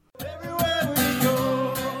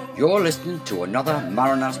You're listening to another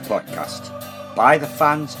Mariners podcast, by the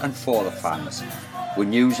fans and for the fans, with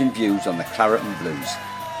news and views on the Claret and Blues.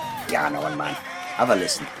 Yeah, I know it, man. Have a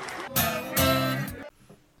listen.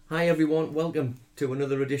 Hi everyone, welcome to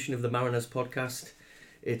another edition of the Mariners podcast.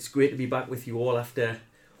 It's great to be back with you all after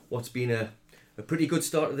what's been a pretty good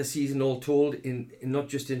start of the season, all told, in not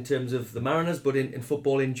just in terms of the Mariners but in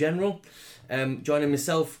football in general. Joining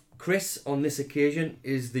myself, Chris, on this occasion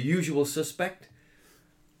is the usual suspect,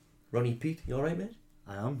 Ronnie Pete. You alright, mate?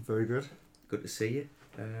 I am, very good. Good to see you.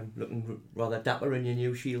 Looking rather dapper in your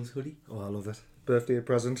new Shields hoodie. Oh, I love it. Birthday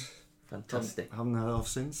present. Fantastic. I haven't had it off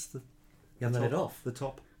since. You haven't had it off? The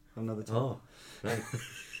top. I haven't had the top. Oh,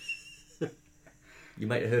 right. You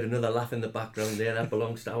might have heard another laugh in the background there. That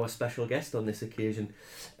belongs to our special guest on this occasion.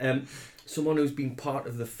 Someone who's been part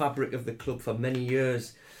of the fabric of the club for many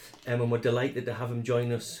years, and we're delighted to have him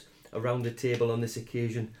join us around the table on this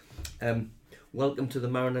occasion. Welcome to the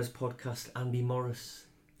Mariners podcast, Andy Morris.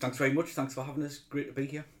 Thanks very much. Thanks for having us. Great to be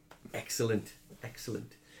here. Excellent.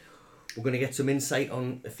 We're going to get some insight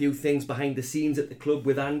on a few things behind the scenes at the club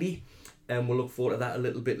with Andy, and we'll look forward to that a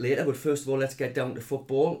little bit later. But first of all, let's get down to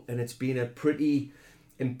football, and it's been a pretty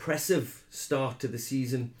impressive start to the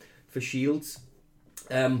season for Shields.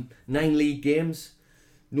 9 league games,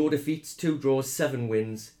 no defeats, 2 draws, 7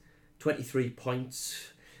 wins, 23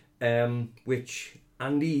 points, which,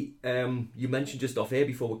 Andy, you mentioned just off air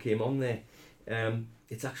before we came on there,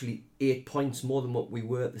 it's actually 8 points more than what we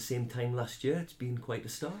were at the same time last year. It's been quite a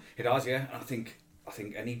start. It has, yeah. And I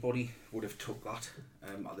think anybody would have took that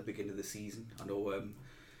at the beginning of the season. I know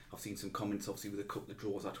I've seen some comments, obviously, with a couple of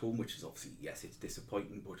draws at home, which is obviously, yes, it's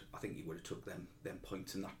disappointing, but I think you would have took them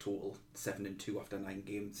points in that total 7-2 after 9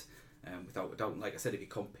 games, without a doubt. And like I said, if you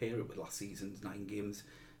compare it with last season's 9 games,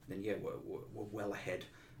 then yeah, we're well ahead,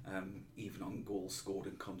 even on goals scored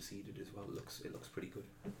and conceded as well. It looks pretty good.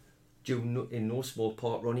 Due in no small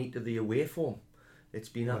part, Ronnie, to the away form. It's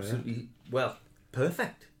been absolutely,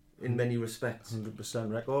 perfect in many respects.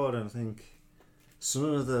 100% record, and I think some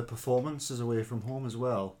of the performances away from home as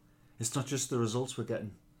well. It's not just the results we're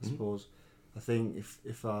getting, I suppose. I think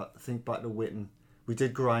if I think back to Witton, we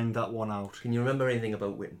did grind that one out. Can you remember anything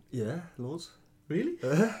about Witton? Yeah, loads. Really?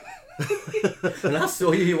 And I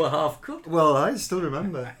saw you were half cut. Well, I still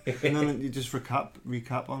remember. And then you just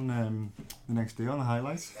recap on the next day on the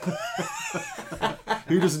highlights.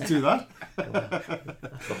 Who doesn't do that?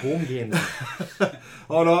 That's the home game.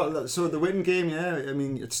 Oh no! So the Witton game, yeah. I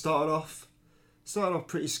mean, it started off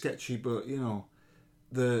pretty sketchy, but you know,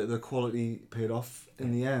 the quality paid off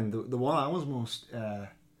in the end. The one I was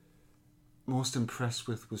most impressed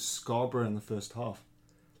with was Scarborough in the first half.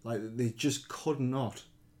 Like, they just could not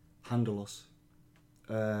handle us.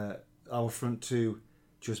 Our front two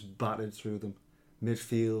just battered through them.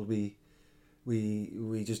 Midfield,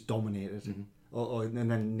 we just dominated. Mm-hmm. And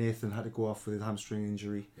then Nathan had to go off with a hamstring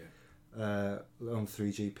injury on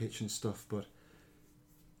 3G pitch and stuff. But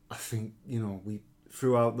I think, you know, we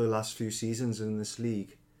throughout the last few seasons in this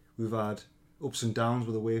league, we've had ups and downs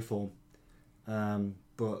with away form.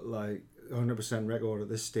 But like 100% record at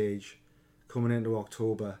this stage, coming into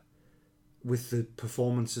October, with the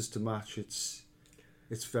performances to match, it's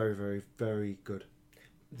very, very, very good.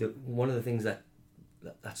 One of the things that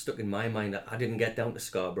stuck in my mind, I didn't get down to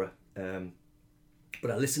Scarborough,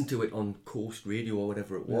 but I listened to it on Coast Radio or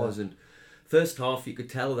whatever it was, and first half you could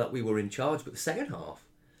tell that we were in charge, but the second half,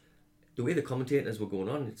 the way the commentators were going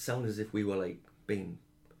on, it sounded as if we were like being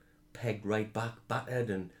pegged right back, battered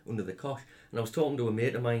and under the cosh. And I was talking to a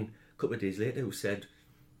mate of mine a couple of days later who said,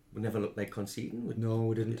 we never looked like conceding. No,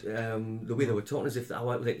 we didn't. The way they were talking as if I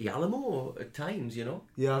was like the Alamo at times, you know.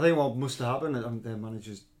 Yeah, I think what must have happened, their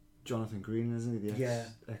manager's Jonathan Green, isn't he? The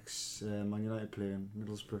ex Man United player in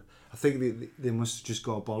Middlesbrough. I think they must have just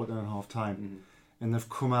got a bollocking at half time, and they've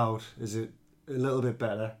come out as a little bit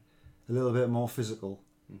better, a little bit more physical,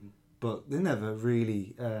 but they never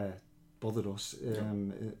really bothered us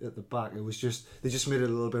at the back. It was just they just made it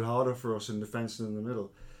a little bit harder for us in defence and in the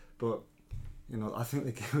middle, but. You know, I think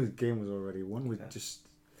the game was already won.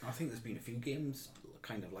 I think there's been a few games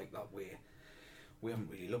kind of like that where we haven't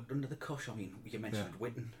really looked under the cosh. I mean, you mentioned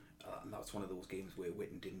Witton, and that's one of those games where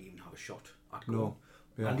Witton didn't even have a shot at goal.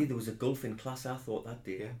 No. Yeah. Andy, there was a gulf in class, I thought, that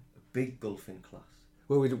day. A big gulf in class.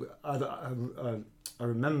 Well, I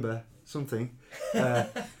remember something.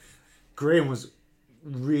 Graham was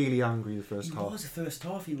really angry the first half. He was the first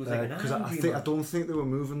half. He was like an because I don't think they were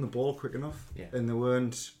moving the ball quick enough, and they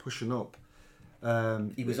weren't pushing up.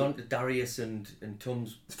 He was on to Darius and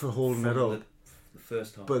Tums for holding it up the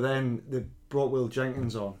first half. But then they brought Will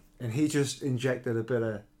Jenkins on, and he just injected a bit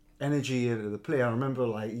of energy into the play. I remember,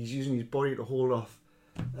 like, he's using his body to hold off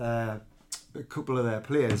a couple of their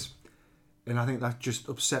players, and I think that just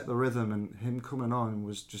upset the rhythm. And him coming on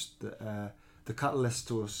was just the catalyst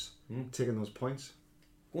to us taking those points.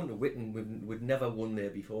 Going to Witten, we'd never won there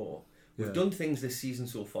before. We've Yeah. done things this season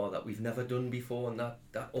so far that we've never done before, and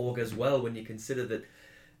that augurs well when you consider that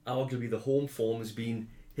arguably the home form has been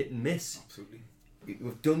hit and miss. Absolutely.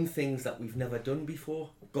 We've done things that we've never done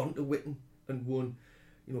before. We've gone to Witten and won.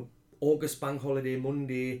 You know, August Bank Holiday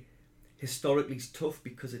Monday historically is tough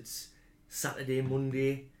because it's Saturday,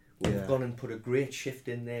 Monday. We've Yeah. gone and put a great shift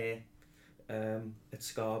in there at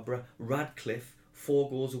Scarborough. Radcliffe, 4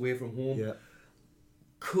 goals away from home. Yeah.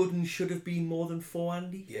 Could and should have been more than 4,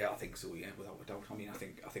 Andy. Yeah, I think so. Yeah, without a doubt. I mean, I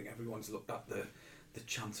think everyone's looked at the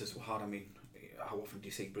chances we had. I mean, how often do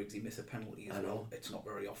you see Briggsy miss a penalty as I know. well? It's not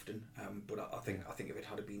very often. But I think if it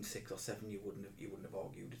had been 6 or 7, you wouldn't have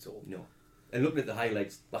argued at all. No. And looking at the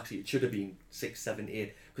highlights, actually it should have been 6, 7,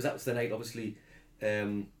 8, because that was the night. Obviously,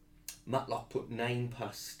 Matlock put 9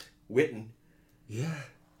 past Witten, Yeah,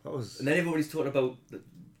 that was. and then everybody's talking about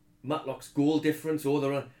Matlock's goal difference,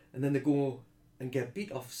 and then they go and get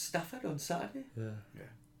beat off Stafford on Saturday. Yeah. Yeah.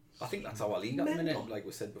 I think that's our league at the minute. Mental. Like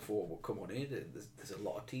we said before, we'll come on here. There's a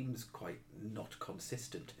lot of teams quite not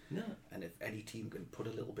consistent. No. And if any team can put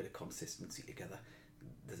a little bit of consistency together,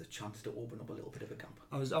 there's a chance to open up a little bit of a gap.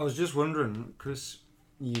 I was just wondering, Chris,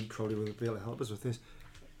 you probably will be able to help us with this.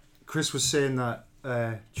 Chris was saying that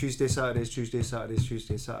Tuesday,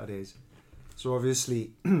 Saturdays. So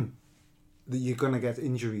obviously, that you're going to get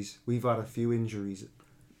injuries. We've had a few injuries,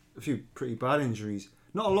 a few pretty bad injuries.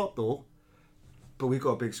 Not a lot though, but we've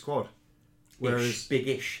got a big squad. Whereas,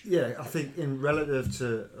 Big-ish. yeah, I think in relative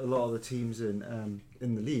to a lot of the teams in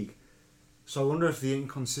the league. So I wonder if the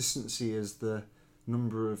inconsistency is the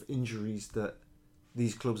number of injuries that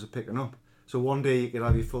these clubs are picking up. So one day you could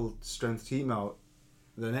have your full strength team out,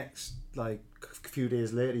 the next few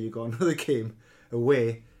days later you got another game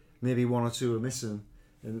away, maybe 1 or 2 are missing,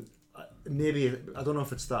 and maybe I don't know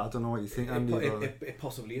if it's that. I don't know what you think, Andy. It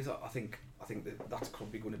possibly is. I think that's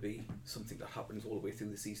probably going to be something that happens all the way through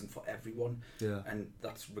the season for everyone. Yeah. And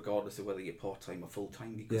that's regardless of whether you're part-time or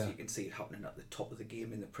full-time, because Yeah. you can see it happening at the top of the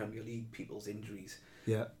game in the Premier League, people's injuries.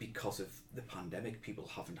 Yeah. Because of the pandemic, people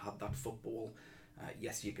haven't had that football.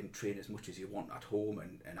 Yes, you can train as much as you want at home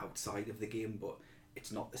and outside of the game, but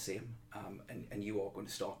it's not the same. And you are going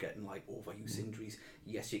to start getting overuse injuries.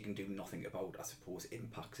 Yes, you can do nothing about, I suppose,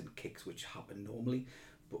 impacts and kicks which happen normally,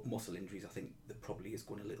 but muscle injuries, I think there probably is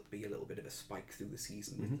going to be a little bit of a spike through the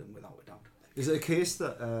season with them, without a doubt. Is it a case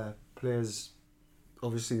that players,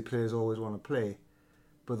 obviously the players always want to play,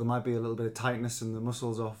 but there might be a little bit of tightness in the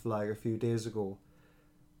muscles off a few days ago,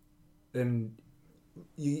 and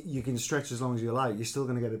you can stretch as long as you like, you're still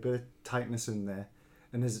going to get a bit of tightness in there,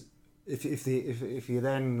 and if you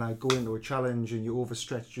then go into a challenge and you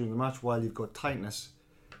overstretch during the match while you've got tightness,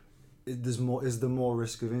 is there more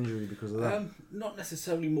risk of injury because of that? Not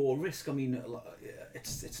necessarily more risk. I mean,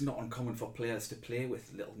 it's not uncommon for players to play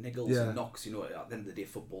with little niggles Yeah. and knocks. You know, at the end of the day,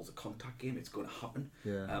 football's a contact game. It's going to happen.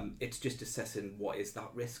 Yeah. It's just assessing what is that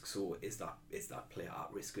risk. So is that player at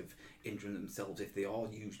risk of injuring themselves? If they are,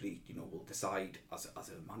 usually, we'll decide as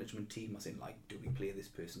a management team, as in do we play this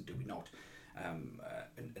person, do we not? And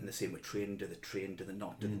the same with training. Do they train? Do they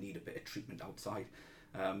not? Do they need a bit of treatment outside?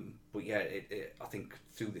 But yeah, I think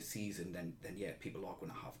through the season, then yeah, people are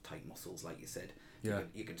going to have tight muscles, like you said. Yeah.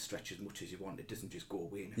 You can stretch as much as you want. It doesn't just go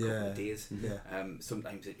away in a couple Yeah. of days. Yeah.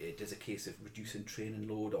 Sometimes it is a case of reducing training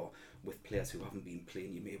load, or with players who haven't been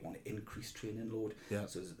playing, you may want to increase training load. Yeah.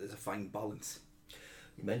 So there's a fine balance.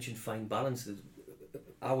 You mentioned fine balance.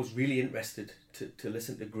 I was really interested to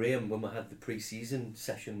listen to Graham when we had the pre-season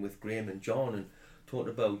session with Graham and John, and talked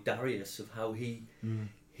about Darius, of how his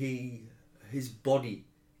body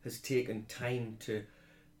has taken time to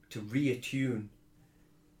reattune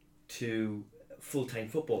to full-time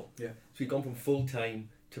football. Yeah. So he's gone from full-time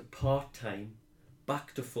to part-time,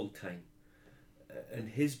 back to full-time, and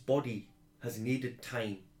his body has needed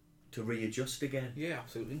time to readjust again. Yeah,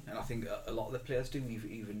 absolutely. And I think a lot of the players do,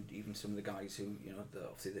 even some of the guys who,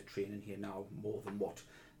 obviously they're training here now more than what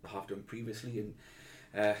they have done previously, and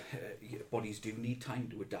bodies do need time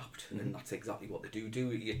to adapt, and that's exactly what they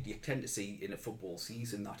do. You tend to see in a football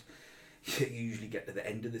season that you usually get to the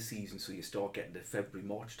end of the season, so you start getting to February,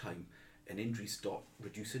 March time, and injuries start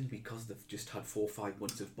reducing because they've just had 4 or 5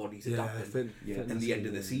 months of bodies adapting. And the end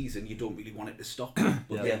of the season, you don't really want it to stop.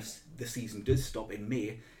 But then the season does stop in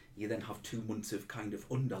May. You then have 2 months of kind of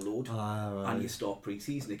underload, Right. and you start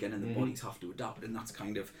pre-season again, and the bodies have to adapt. And that's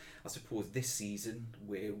kind of, I suppose, this season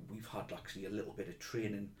where we've had actually a little bit of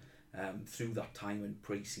training through that time in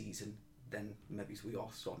pre-season. then maybe we are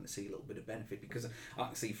starting to see a little bit of benefit, because I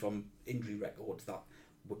can see from injury records that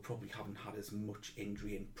we probably haven't had as much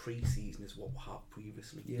injury in pre-season as what we have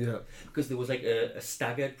previously. Yeah. Because there was like a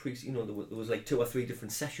staggered pre-season, there was like 2 or 3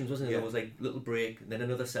 different sessions, wasn't there? Yeah. There was like little break, and then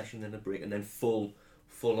another session, then a break, and then full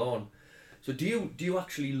on. So do you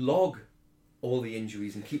actually log all the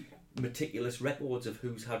injuries and keep meticulous records of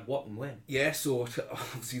who's had what and when? Yeah, so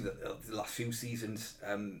obviously the last few seasons,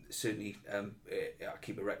 certainly I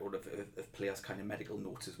keep a record of players' kind of medical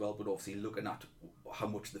notes as well, but obviously looking at how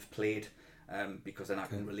much they've played, because then I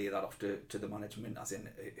can relay that off to the management, as in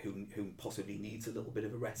who possibly needs a little bit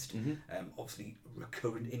of a rest. Obviously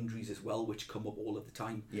recurrent injuries as well, which come up all of the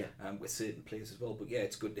time, with certain players as well. But yeah,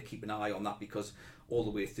 it's good to keep an eye on that, because all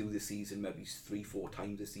the way through the season, maybe 3-4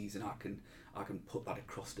 times a season, I can put that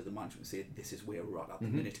across to the management and say, this is where we're at the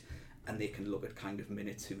minute, and they can look at kind of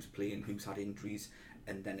minutes, who's playing, who's had injuries,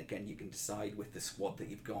 and then again you can decide with the squad that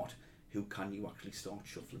you've got, who can you actually start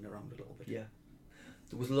shuffling around a little bit. Yeah.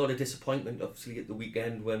 There was a lot of disappointment, obviously, at the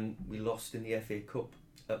weekend when we lost in the FA Cup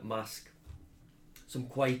at Mask. Some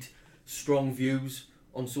quite strong views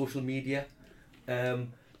on social media.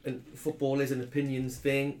 And football is an opinions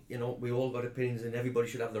thing. You know, we all got opinions, and everybody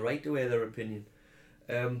should have the right to wear their opinion.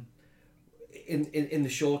 In the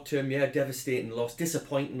short term, yeah, devastating loss,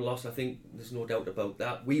 disappointing loss. I think there's no doubt about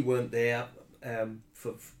that. We weren't there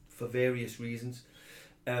for various reasons.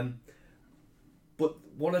 But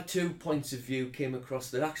 1 or 2 points of view came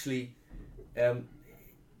across that actually,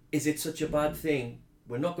 is it such a bad thing?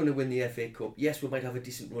 We're not going to win the FA Cup. Yes, we might have a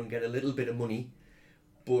decent run, get a little bit of money,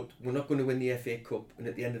 but we're not going to win the FA Cup, and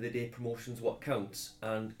at the end of the day, promotion's what counts.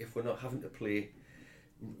 And if we're not having to play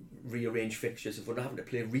rearrange fixtures, if we're not having to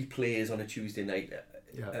play replays on a Tuesday night,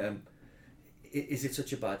 is it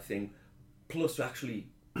such a bad thing? Plus, actually,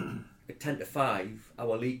 at 10-5,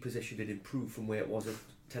 our league position had improved from where it was at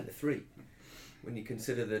 10-3. When you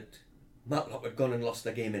consider that Matlock had gone and lost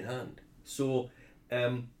their game in hand. So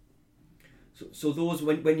those,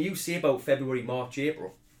 when you say about February, March,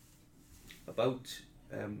 April, about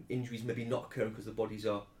injuries maybe not occurring because the bodies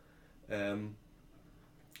are,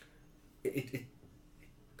 it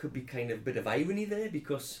could be kind of a bit of irony there,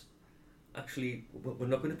 because actually we're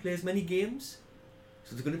not going to play as many games,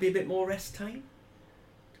 so there's going to be a bit more rest time.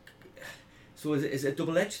 So is it a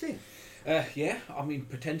double-edged thing? Yeah, I mean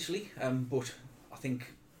potentially, but I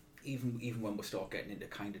think even when we start getting into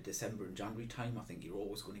kind of December and January time, I think you're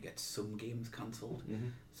always going to get some games cancelled.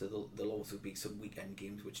 So there'll also be some weekend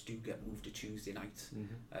games which do get moved to Tuesday nights.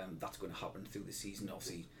 That's going to happen through the season.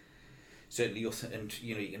 Obviously, certainly us, and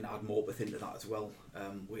you know, you can add Morpeth into that as well,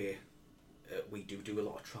 where we do a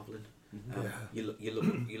lot of travelling. You look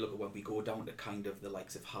at when we go down to kind of the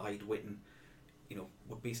likes of Hyde, Witton. You know,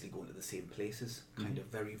 we're basically going to the same places, kind of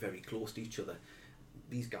very, very close to each other.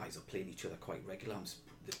 These guys are playing each other quite regularly.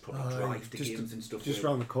 They probably drive to games and stuff. Just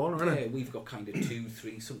round the corner, isn't it? Yeah, we've got kind of 2,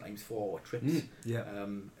 3, sometimes 4 hour trips. Yeah.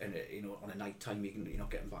 And you know, on a night time, you're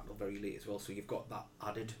not getting back till very late as well. So you've got that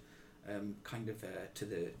added kind of to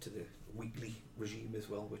the weekly regime as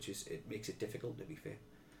well, which makes it difficult, to be fair.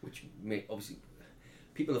 Which obviously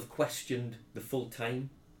people have questioned the full time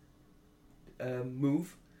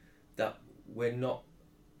move, that we're not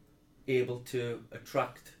able to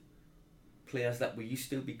attract players that we used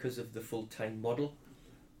to because of the full-time model.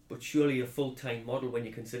 But surely a full-time model, when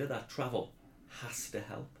you consider that travel, has to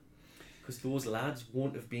help, because those lads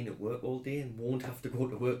won't have been at work all day and won't have to go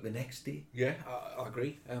to work the next day. Yeah, I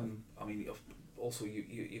agree. I mean, also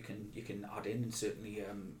you can add in, and certainly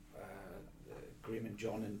Graham and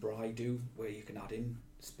John and Bry do, where you can add in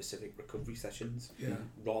specific recovery sessions,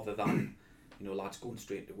 rather than, you know, lads going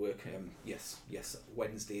straight to work. Yes,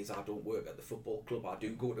 Wednesdays I don't work at the football club, I do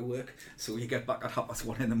go to work, so you get back at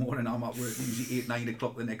 1:30 in the morning, I'm at work usually 8-9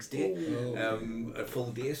 o'clock the next day. A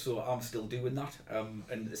full day, so I'm still doing that,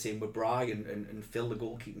 and the same with Bry and Phil, the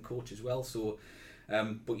goalkeeping coach as well. So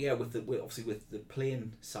but yeah, with the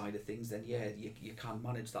playing side of things, then yeah, you can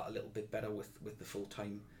manage that a little bit better with the full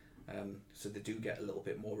time, so they do get a little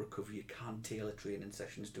bit more recovery. You can tailor training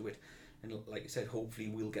sessions to it. And like you said, hopefully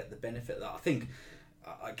we'll get the benefit of that. I think,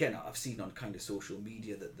 again, I've seen on kind of social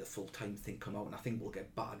media that the full-time thing come out, and I think we'll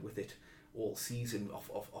get battered with it all season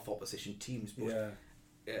of opposition teams. But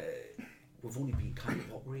we've only been kind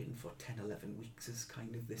of operating for 10-11 weeks as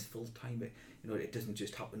kind of this full-time. You know, it doesn't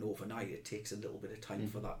just happen overnight. It takes a little bit of time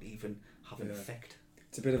for that to even have an effect.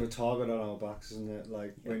 It's a bit of a target on our backs, isn't it?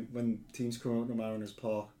 Like when teams come out to Mariners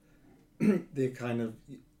Park, they're part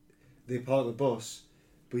of the bus,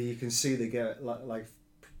 but you can see they get like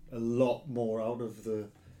a lot more out of the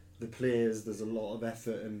players. There's a lot of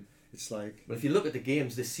effort, and It's like, But if you look at the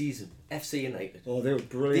games this season, FC United, oh, they were they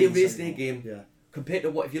brilliant. raised their game Yeah. compared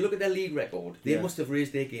to what, if you look at their league record, they Yeah. must have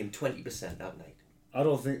raised their game 20% that night. I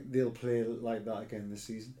don't think they'll play like that again this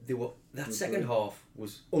season. That They're second half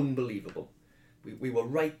was unbelievable. We were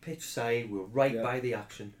right pitch side, we were right Yeah. by the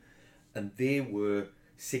action, and they were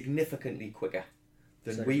significantly quicker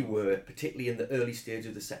than Second we half. were, particularly in the early stage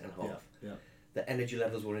of the second half. Yeah. The energy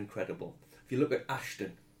levels were incredible. If you look at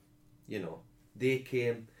Ashton, you know, they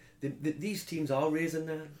came. These teams are raising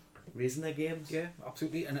their games. Yeah,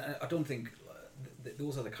 absolutely. And I don't think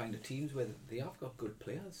those are the kind of teams where they have got good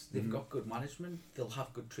players. They've got good management. They'll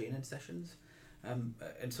have good training sessions. And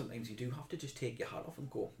sometimes you do have to just take your hat off and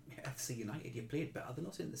go, FC United, you played better than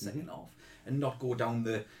us in the second half, and not go down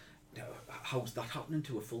the, how's that happening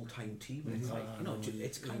to a full-time team? And it's like,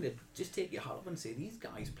 it's kind of, just take your hat off and say, these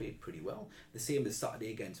guys played pretty well. The same as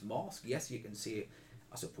Saturday against Marsk. Yes, you can say,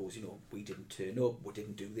 I suppose, we didn't turn up, we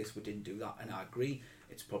didn't do this, we didn't do that, and I agree,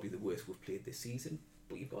 it's probably the worst we've played this season.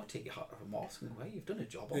 But you've got to take your hat off a Marsk and you've done a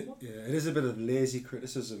job on that. Yeah, it is a bit of lazy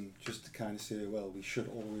criticism just to kind of say, well, we should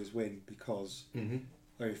always win because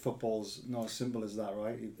football's not as simple as that,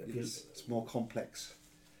 right? It's more complex.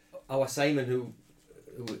 Our Simon, who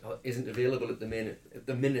isn't available at the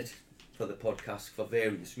minute for the podcast for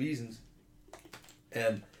various reasons,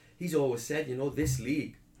 he's always said, this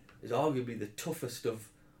league is arguably the toughest of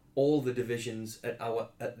all the divisions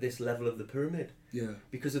at this level of the pyramid. Yeah.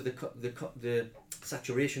 Because of the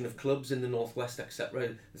saturation of clubs in the northwest, etc.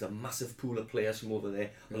 There's a massive pool of players from over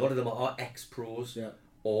there. A lot of them are ex-pros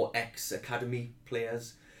or ex-academy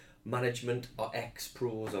players. Management are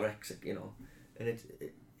ex-pros or and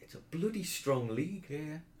it's a bloody strong league.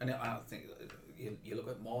 Yeah, and I think you look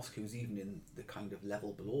at Marsk, who's even in the kind of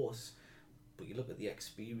level below us, but you look at the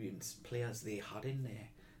experienced players they had in there.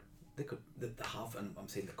 They have, and I'm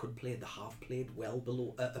saying they could play. They have played well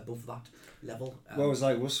below, above that level. Well, it was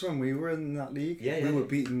like us when we were in that league. We were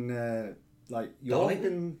beating like York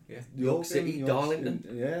and York City, Darlington,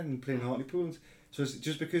 and playing Hartlepool. So it's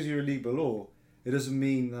just because you're a league below, it doesn't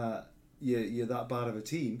mean that you're that bad of a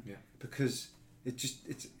team. Yeah. Because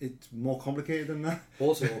it's more complicated than that.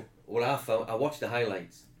 Also, what I found, I watched the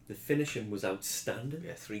highlights. The finishing was outstanding.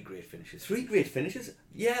 Yeah, 3 great finishes. 3 great finishes.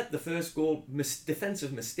 Yeah, the first goal,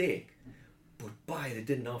 defensive mistake, but they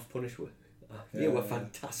didn't half punish with. They were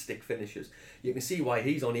fantastic finishes. You can see why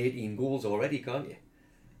he's on 18 goals already, can't you?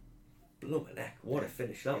 Blooming heck, what a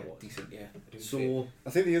finish that was. Decent, yeah. So I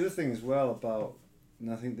think the other thing as well about,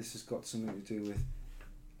 and I think this has got something to do with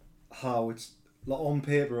how it's, on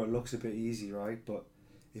paper it looks a bit easy, right? But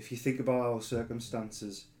if you think about our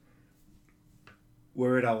circumstances,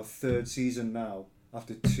 we're at our 3rd season now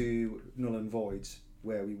after 2 null and voids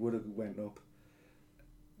where we would have went up.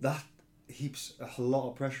 That heaps a lot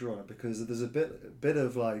of pressure on it because there's a bit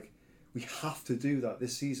of like, we have to do that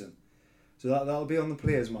this season. So that'll be on the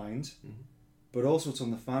players' minds, but also it's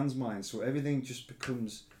on the fans' minds. So everything just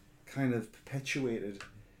becomes kind of perpetuated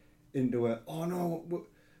into a, oh no,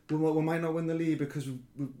 we might not win the league because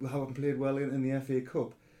we haven't played well in the FA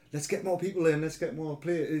Cup. Let's get more people in, let's get more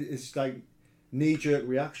players. It's like knee-jerk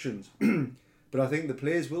reactions. But I think the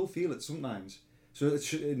players will feel it sometimes. So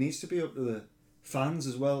it needs to be up to the fans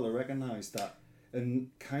as well to recognise that and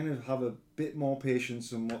kind of have a bit more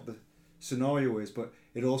patience on what the scenario is. But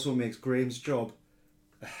it also makes Graham's job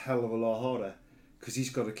a hell of a lot harder because he's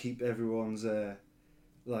got to keep everyone's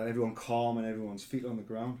everyone calm and everyone's feet on the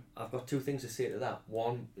ground. I've got 2 things to say to that.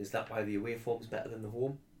 One is that why the away form's better than the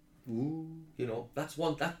home. Ooh. That's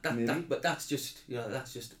one. That but that's just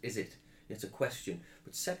is it? It's a question.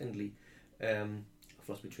 But secondly, I've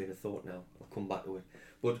lost my train of thought now. I'll come back to it.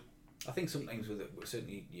 But I think sometimes with it,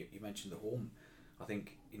 certainly you mentioned the home. I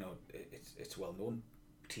think it's well known.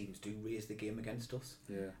 Teams do raise the game against us.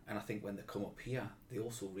 Yeah. And I think when they come up here, they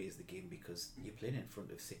also raise the game because you're playing in front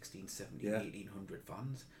of 16, 17, 1800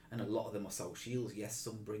 fans, and a lot of them are South Shields. Yes,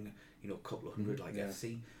 some bring a couple of hundred like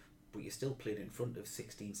FC, but you're still playing in front of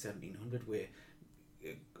 16, 1700 where.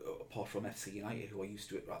 Apart from FC United, who are used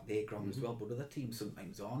to it at their ground as well, but other teams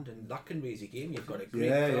sometimes aren't, and that can raise your game. You've got a great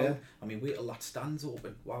crowd. Yeah. I mean, wait till that stand's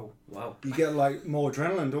open. Wow. You get like more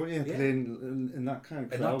adrenaline, don't you? Playing in that kind of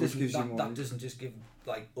crowd. And that doesn't just give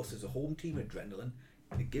like us as a home team adrenaline.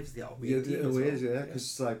 It gives the away team as well. Because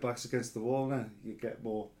it's like backs against the wall now. You get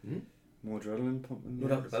more adrenaline pumping. No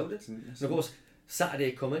doubt about it. And of course,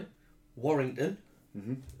 Saturday coming, Warrington.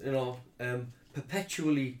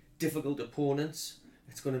 Perpetually difficult opponents.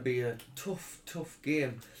 It's going to be a tough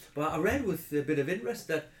game. But I read with a bit of interest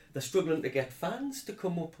that they're struggling to get fans to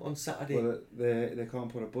come up on Saturday. Well, they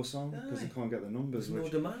can't put a bus on because they can't get the numbers. There's no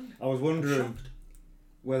demand. I was wondering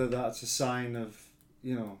whether that's a sign of,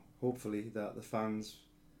 hopefully that the fans,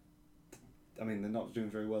 I mean, they're not doing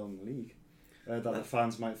very well in the league, that the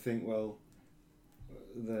fans might think, well,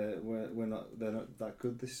 they're not that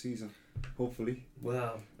good this season. Hopefully.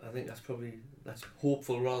 Well, I think that's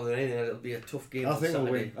hopeful rather than anything. It'll be a tough game. I think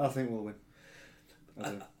we'll win. I think we'll win.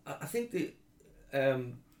 I think the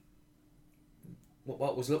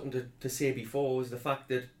what I was looking to say before was the fact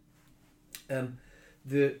that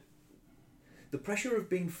the pressure of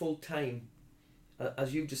being full time,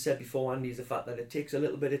 as you just said before, Andy, is the fact that it takes a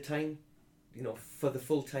little bit of time, for the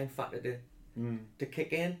full time factor to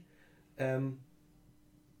kick in.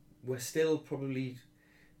 We're still probably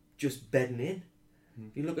just bedding in.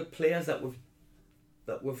 You look at players that we've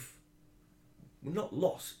not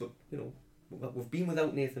lost, but we've been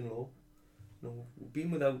without Nathan Lowe. We've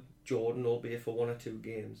been without Jordan, albeit for 1 or 2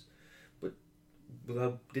 games, but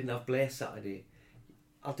didn't have Blair Saturday.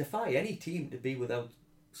 I'll defy any team to be without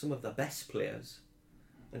some of the best players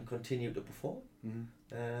and continue to perform.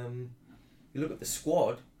 You look at the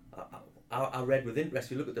squad. I read with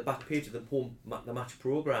interest. You look at the back page of the match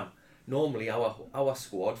programme. Normally, our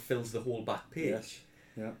squad fills the whole back page. Yes.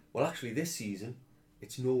 Yeah. Well, actually, this season,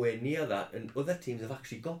 it's nowhere near that, and other teams have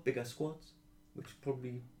actually got bigger squads, which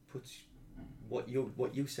probably puts what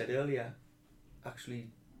you said earlier, actually,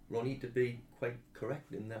 Ronnie, to be quite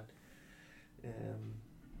correct in that.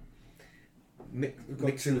 We've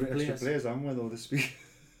got 2 extra players, haven't we, though, this week?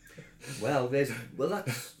 Well,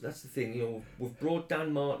 that's the thing. We've brought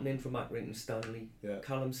Dan Martin in from Accrington Stanley,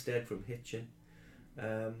 Callum Stead from Hitchin.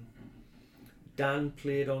 Dan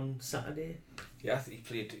played on Saturday. Yeah, he's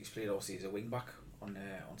played obviously as a wing back on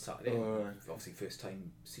Saturday. Obviously first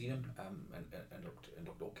time seen him, and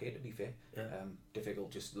looked okay, to be fair. Yeah. Difficult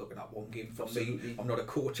just looking at one game from me. I'm not a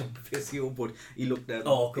coach, I'm a physio, but he looked.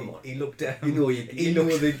 Oh, come on! He looked. The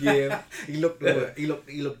game. he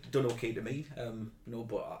looked done okay to me.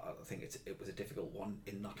 But I think it was a difficult one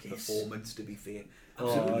in that performance, to be fair.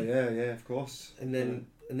 Absolutely. Oh yeah, of course. And then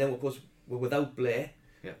of course we're without Blair.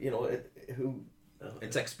 Yeah. Who.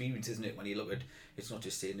 It's experience, isn't it? When you look at, it's not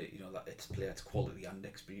just saying that that it's player, it's quality and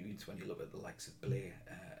experience. When you look at the likes of Blair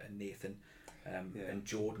and Nathan, and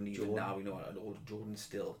Jordan, even now, and old Jordan's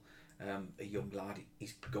still a young lad.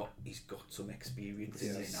 He's got some experience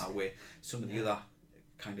in now, where some of the other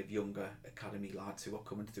kind of younger academy lads who are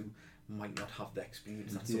coming through might not have the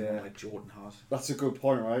experience that someone like Jordan has. That's a good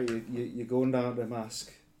point, right? You're going down to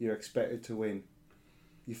Mask. You're expected to win.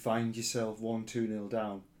 You find yourself 1-2-0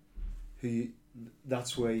 down.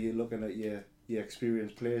 That's where you're looking at your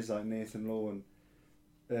experienced players like Nathan Lowe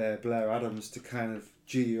and Blair Adams to kind of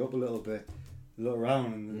G you up a little bit, look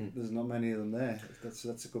around, and there's not many of them there. That's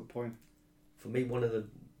a good point. For me, one of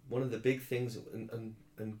the big things,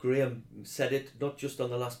 and Graham said it not just on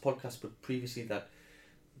the last podcast but previously, that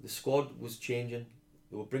the squad was changing.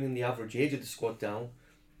 They were bringing the average age of the squad down,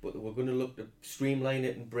 but they were going to look to streamline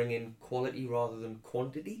it and bring in quality rather than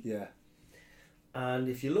quantity. Yeah. And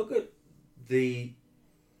if you look at the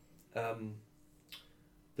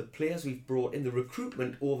players we've brought in, the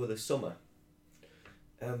recruitment over the summer,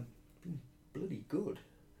 been bloody good.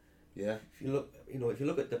 Yeah. If you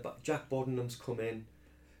look at Jack Bodenham's come in,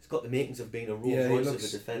 he's got the makings of being a Rolls Royce of a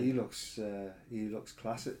defender. He looks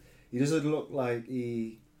classic. He doesn't look like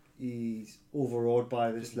he's overawed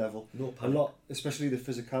by this level. No a panic. lot, especially the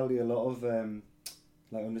physicality. A lot of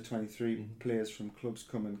like under 23 players from clubs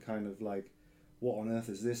come and kind of like, what on earth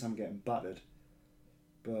is this? I'm getting battered.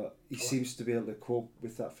 But he seems to be able to cope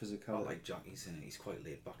with that physicality. I like Jack. He's quite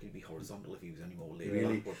laid back. He'd be horizontal if he was any more laid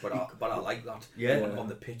Really? back. But I like that. Yeah. On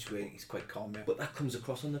the pitch where he's quite calm. Yeah. But that comes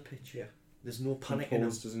across on the pitch. Yeah. There's no panic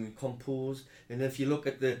Composed, in him. doesn't he? Composed. And if you look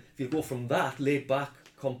at if you go from that laid back,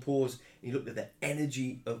 composed, and you look at the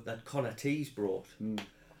energy of that Connor T's brought.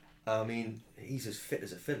 I mean, he's as fit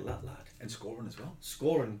as a fiddle, that lad. And scoring as well.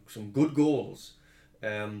 Scoring some good goals.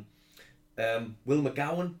 Will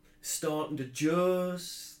McGowan starting to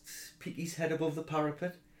just peek his head above the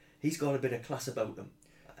parapet. He's got a bit of class about him.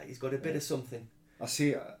 He's got a bit of something. I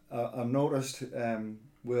see. I've noticed.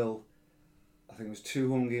 Will, I think it was 2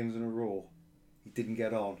 home games in a row, he didn't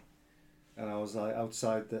get on, and I was like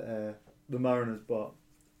outside the Mariners bar,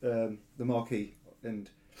 the marquee, and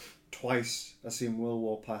twice I seen Will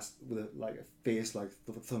walk past with a face like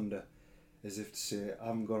thunder, as if to say, I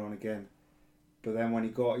haven't gone on again. But then when he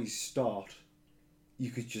got his start, you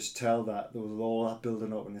could just tell that there was all that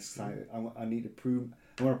building up, and it's like, I need to prove.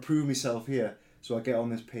 I want to prove myself here, so I get on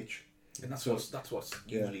this pitch. And that's what's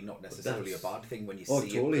usually not necessarily a bad thing when you see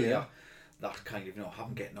totally, a player that kind of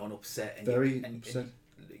haven't getting on upset, and Very and upset.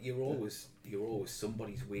 you're always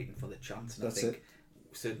somebody's waiting for the chance, and That's I think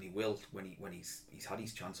certainly will when he's had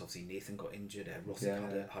his chance. Obviously Nathan got injured, Rossi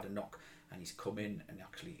had a knock, and he's come in and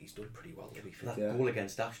actually he's done pretty well, to be fair. That goal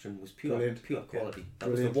against Ashton was pure quality. That Brilliant.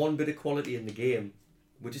 was the one bit of quality in the game.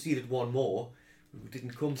 We just needed one more. It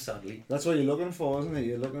didn't come, sadly. That's what you're looking for, isn't it?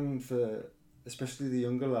 You're looking for, especially the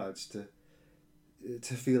younger lads,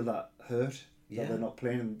 to feel that hurt that they're not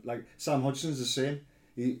playing. Like Sam Hodgson's the same.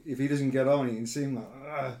 If he doesn't get on, you can see him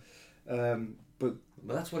like, but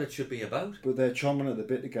that's what it should be about. But they're chomping at the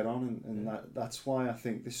bit to get on, and that's why I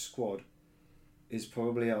think this squad is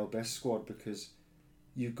probably our best squad, because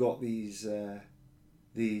you've got these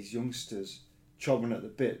youngsters chomping at the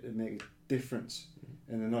bit to make a difference,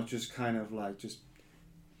 and they're not just kind of like just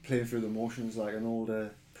playing through the motions like an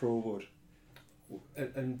older pro would.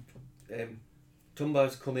 And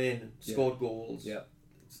Tumba's come in, scored goals. Yeah.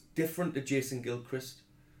 It's different to Jason Gilchrist.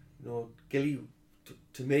 You know, Gilly,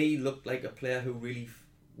 to me, looked like a player who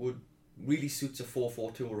really suits a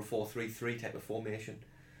 4-4-2 or a 4-3-3 type of formation,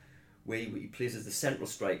 where he plays as the central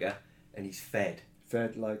striker and he's fed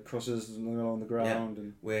like crosses on the ground,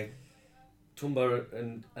 and where Tumba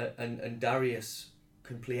and Darius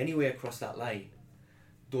can play anywhere across that line.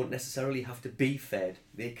 Don't necessarily have to be fed.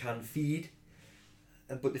 They can feed,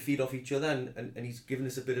 but they feed off each other, and he's given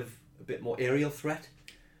us a bit more aerial threat.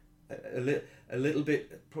 A little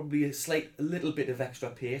bit, probably a little bit of extra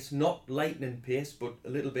pace, not lightning pace, but a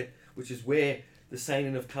little bit, which is where the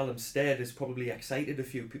signing of Callum Stead has probably excited a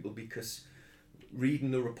few people, because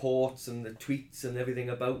reading the reports and the tweets and everything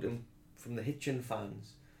about him from the Hitchin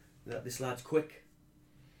fans, that this lad's quick.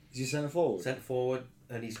 Is he centre forward? Centre forward,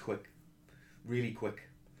 and he's quick, really quick.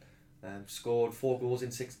 Scored 4 goals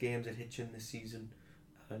in 6 games at Hitchin this season,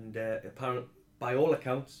 and apparently, by all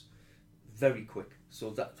accounts, very quick.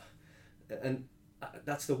 So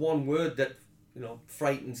that's the one word that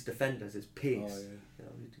frightens defenders, is pace. Oh, yeah.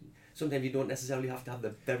 Sometimes you don't necessarily have to have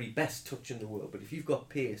the very best touch in the world, but if you've got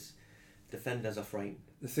pace, defenders are frightened.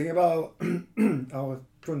 The thing about our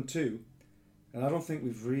front two, and I don't think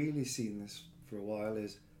we've really seen this for a while,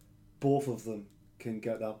 is both of them can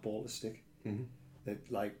get that ball to stick. Mm-hmm.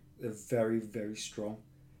 They're very, very strong.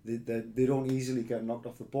 They don't easily get knocked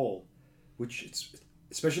off the ball, which it's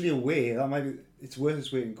especially away. It's worth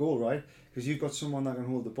its weight in goal, right? Because you've got someone that can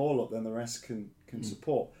hold the ball up, then the rest can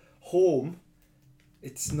support. Home,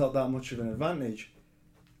 it's not that much of an advantage,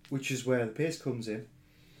 which is where the pace comes in.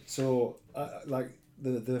 So,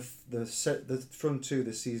 the front two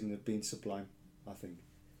this season have been sublime. I think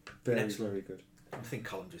very good. I think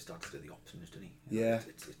Callum just adds to the options, doesn't he? Yeah.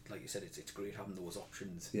 It's like you said, it's great having those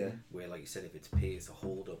options. Yeah. Where, like you said, if it's pace or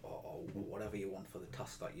hold up or whatever you want for the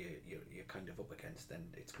task that you're kind of up against, then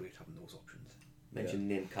it's great having those options. Mentioned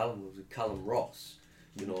name Callum, was Callum Ross.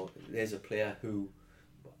 There's a player who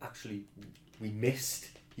actually we missed.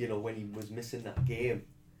 When he was missing that game,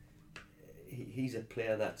 he's a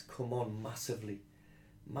player that's come on massive.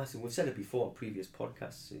 We've said it before on previous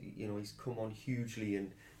podcasts. He's come on hugely,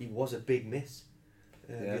 and he was a big miss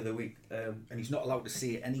the other week. And he's not allowed to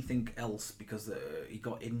say anything else because he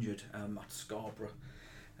got injured at Scarborough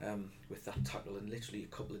with that tackle, and literally a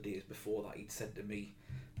couple of days before that, he'd said to me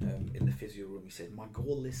in the physio room, he said, "My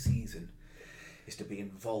goal this season is to be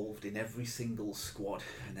involved in every single squad,"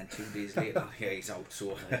 and then 2 days later, he's out.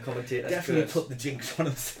 So definitely put the jinx on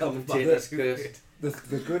himself.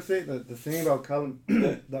 The good thing, the thing about Callum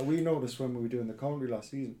that we noticed when we were doing the commentary last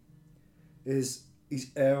season is his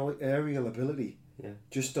aerial ability. Yeah.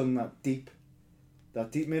 Just on that deep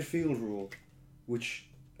midfield role, which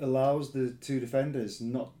allows the two defenders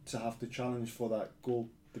not to have to challenge for that goal,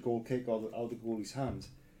 the goal kick out of the goalie's hands.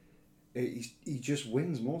 He just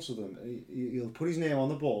wins most of them. He'll put his name on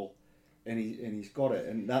the ball, and he's got it,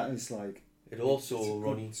 and that is like. It also,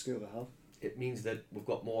 Ronnie, skill to have. It means that we've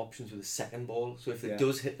got more options with the second ball. So if it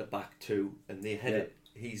does hit the back two and they hit it,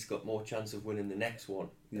 he's got more chance of winning the next one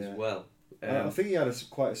as well. I think he had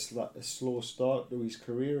quite a slow start to his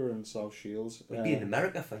career in South Shields. He'd been in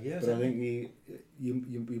America for years. But I think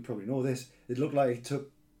you probably know this. It looked like it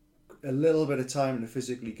took a little bit of time to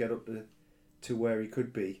physically get up to where he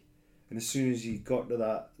could be. And as soon as he got to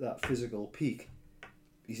that physical peak,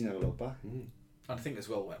 he's never looked back. And I think as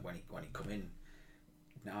well when he come in,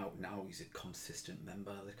 now he's a consistent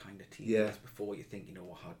member of the kind of team. Yeah. Before you think we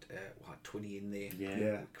had 20 in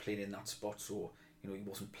there, playing in that spot. So he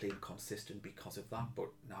wasn't playing consistent because of that. But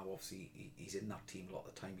now obviously he's in that team a lot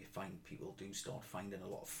of the time. You find people do start finding a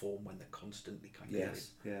lot of form when they're constantly kind of.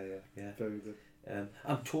 Yes. Yeah. Very good.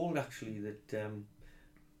 I'm told actually that.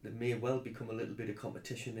 There may well become a little bit of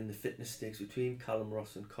competition in the fitness stakes between Callum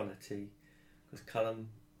Ross and Connor T, because Callum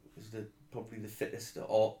is probably the fittest,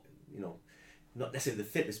 or not necessarily the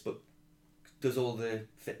fittest, but does all the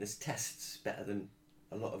fitness tests better than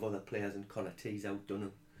a lot of other players, and Connor T's outdone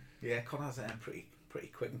him. Yeah, Connor's pretty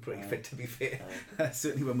quick and pretty fit, to be fair.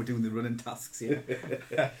 Certainly when we're doing the running tasks, yeah.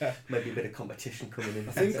 Maybe a bit of competition coming in.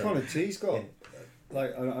 I think Connor T's got,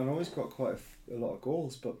 like, I know he's got quite a lot of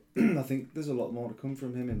goals, but I think there's a lot more to come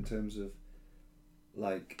from him in terms of,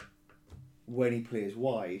 like, when he plays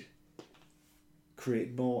wide,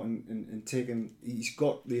 create more and taking. He's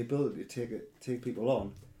got the ability to take people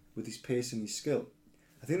on with his pace and his skill.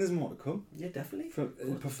 I think there's more to come. Yeah, definitely. From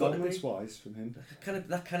performance-wise, from him.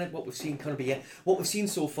 That kind of what we've seen can't be. What we've seen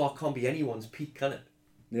so far can't be anyone's peak, can it?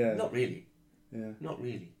 Yeah. Not really. Yeah. Not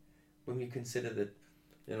really. When you consider that,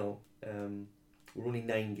 we're only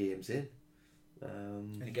 9 games in.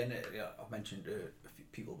 And again, I've mentioned a few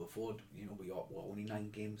people before. We're only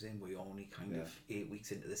 9 games in. We're only kind of 8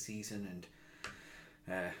 weeks into the season,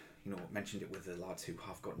 and mentioned it with the lads who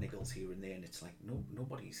have got niggles here and there, and it's like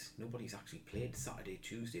nobody's actually played Saturday,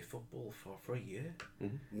 Tuesday football for a year.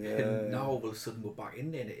 Mm-hmm. Yeah. And now all of a sudden we're back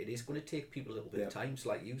in there, and it is going to take people a little bit of time. So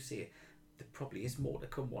like you say, there probably is more to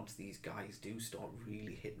come once these guys do start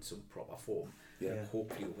really hitting some proper form. Yeah.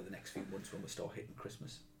 Hopefully over the next few months when we start hitting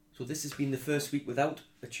Christmas. So this has been the first week without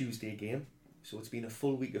a Tuesday game. So it's been a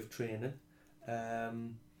full week of training.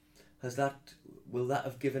 Will that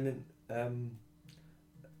have given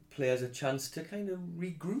players a chance to kind of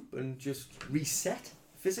regroup and just reset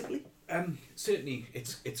physically? Certainly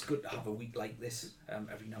it's good to have a week like this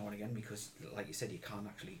every now and again, because like you said, you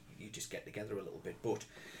just get together a little bit, but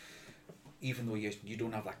even though you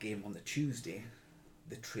don't have that game on the Tuesday,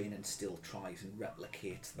 the training still tries and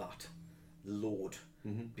replicates that load,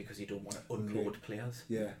 because you don't want to unload players.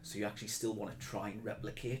 Yeah. So you actually still want to try and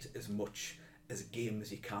replicate as much as a game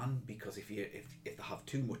as you can, because if they have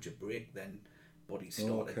too much a break, then bodies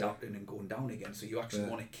start adapting and going down again. So you actually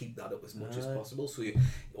want to keep that up as much as possible. So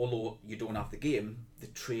although you don't have the game, the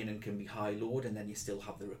training can be high load, and then you still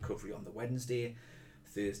have the recovery on the Wednesday.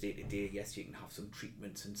 Thursday today, yes, you can have some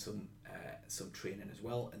treatments and some training as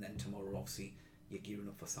well, and then tomorrow obviously you're gearing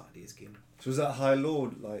up for Saturday's game. So is that high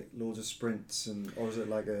load, like loads of sprints, or is it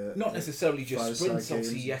like a not necessarily just sprints?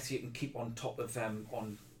 Obviously, games? yes, you can keep on top of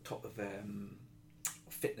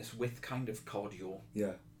fitness with kind of cardio.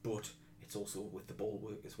 Yeah. But it's also with the ball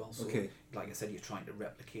work as well. So, like I said, you're trying to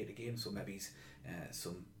replicate a game. So maybe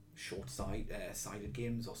some short-sided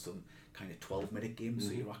games or some kind of 12-minute games.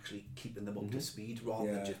 So you're actually keeping them up to speed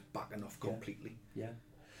rather than just backing off completely. Yeah.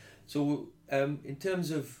 So in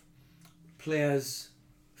terms of players'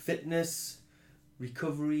 fitness,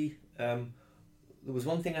 recovery, there was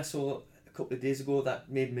one thing I saw a couple of days ago that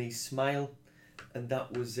made me smile, and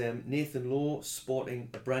that was Nathan Lowe sporting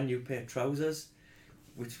a brand new pair of trousers,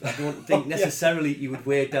 which I don't think necessarily you would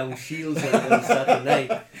wear down Shields on Saturday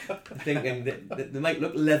night. I'm thinking that they might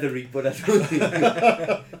look leathery, but I don't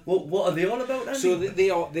think. What are they all about, Andy? So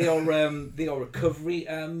they are recovery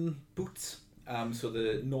boots. So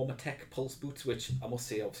the Normatec Pulse boots, which I must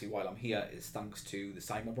say, obviously, while I'm here, is thanks to the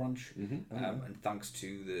CYMA branch, and thanks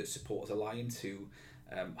to the Supporters Alliance, who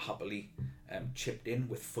happily chipped in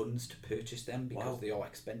with funds to purchase them, because they are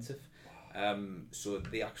expensive. So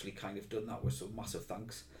they actually kind of done that with some massive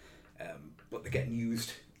thanks. But they're getting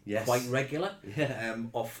used quite regular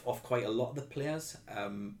off quite a lot of the players.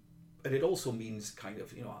 And it also means kind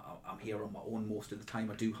of, I'm here on my own most of the time.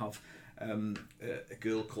 I do have a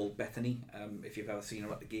girl called Bethany, if you've ever seen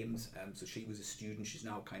her at the games. So she was a student. She's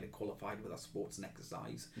now kind of qualified with our sports and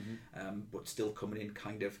exercise, but still coming in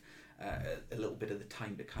kind of a little bit of the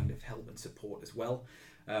time to kind of help and support as well.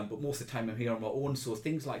 But most of the time I'm here on my own, so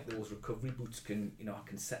things like those recovery boots can, I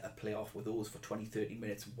can set a play off with those for 20-30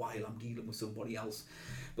 minutes while I'm dealing with somebody else.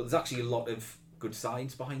 But there's actually a lot of good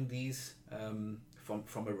science behind these from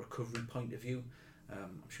a recovery point of view.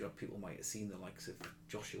 I'm sure people might have seen the likes of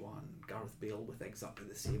Joshua and Gareth Bale with exactly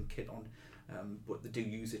the same kit on, but they do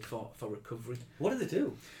use it for recovery. What do they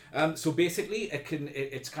do? So basically,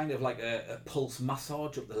 it's kind of like a pulse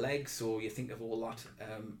massage up the legs. So you think of all that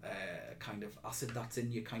kind of acid that's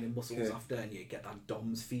in your kind of muscles after, and you get that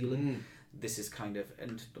DOMS feeling. This is kind of,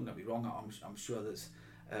 and don't get me wrong, I'm sure there's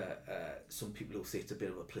some people who say it's a bit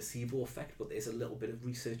of a placebo effect, but there's a little bit of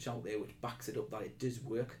research out there which backs it up that it does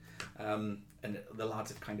work. And the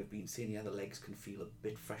lads have kind of been saying, the legs can feel a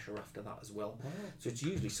bit fresher after that as well. Wow. So it's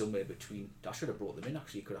usually somewhere between. I should have brought them in.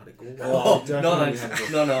 Actually, you could have had a go. No.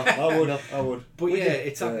 I would. But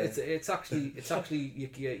it's actually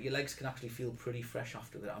your legs can actually feel pretty fresh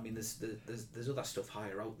after that. I mean, there's other stuff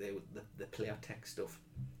higher out there with the player tech stuff,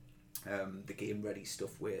 the game ready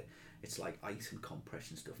stuff where it's like ice and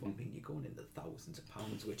compression stuff. I mean, you're going into thousands of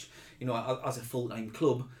pounds, which, as a full-time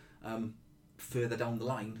club, further down the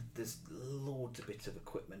line, there's loads of bits of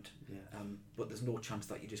equipment, Yeah. but there's no chance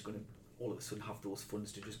that you're just going to all of a sudden have those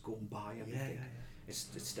funds to just go and buy everything. It's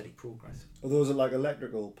steady progress. Are those like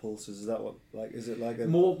electrical pulses? Is that what, like, is it like a...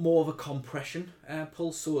 More of a compression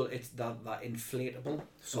pulse, so it's that inflatable,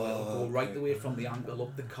 so it'll go right the way from the ankle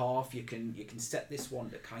up the calf. You can set this one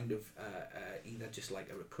to kind of either just like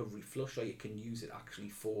a recovery flush, or you can use it actually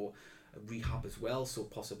for rehab as well. So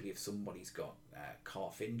possibly if somebody's got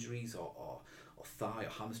calf injuries or thigh or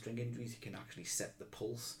hamstring injuries, you can actually set the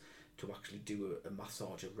pulse to actually do a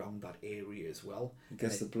massage around that area as well. It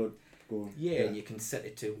gets the blood going. Yeah, and you can set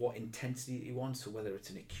it to what intensity you want. So whether it's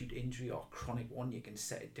an acute injury or a chronic one, you can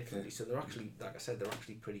set it differently. Okay. So they're actually, like I said, they're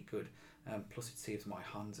actually pretty good. Plus, it saves my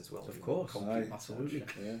hands as well. Of course, complete massage. absolutely.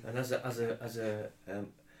 Yeah. And as a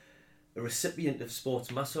recipient of sports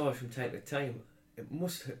massage from time to time, it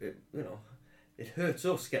must, it hurts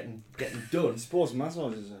us getting done. Sports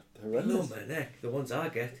massages are I love horrendous. my neck, the ones I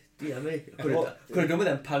get. Dear me, could have done with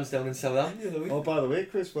them pants down in Southampton the other week. Oh, by the way,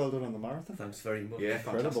 Chris, well done on the marathon. Thanks very much. Yeah,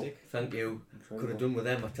 Incredible. fantastic. Thank you. Incredible. Could have done with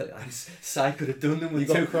them. I tell you, Si could have done them with You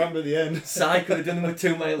got two. crammed at the end. Si could have done them with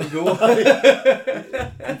 2 miles to go.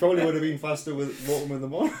 You probably would have been faster with walking with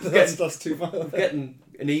them on. That's 2 miles. Getting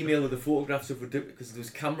an email with the photographs of because there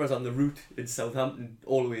was cameras on the route in Southampton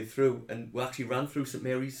all the way through, and we actually ran through St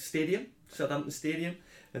Mary's Stadium, Southampton Stadium,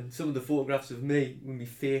 and some of the photographs of me with my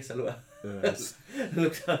face, I looked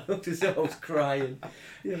as though I was crying.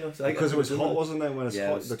 So Because it was hot, wasn't it? When it's yeah,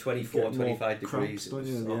 hot, it was 24, 25 degrees. Cramps, don't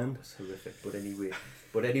you, in the end? It was horrific.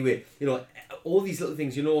 But anyway, all these little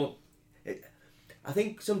things, I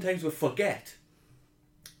think sometimes we forget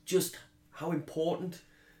just how important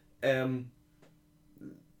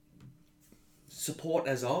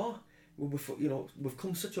supporters are. We've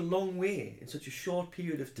come such a long way in such a short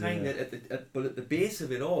period of time. Yeah. But at the base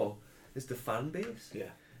of it all is the fan base.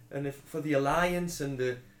 Yeah. And if for the Alliance and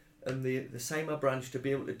the Sima branch to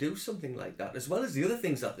be able to do something like that, as well as the other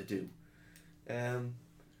things that they do,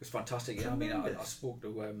 It's fantastic. Yeah, I mean, I Tremendous. spoke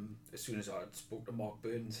to as soon as I spoke to Mark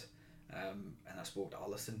Burns, and I spoke to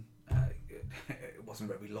Alison. It wasn't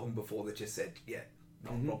very long before they just said, "Yeah,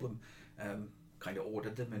 no problem." Kind of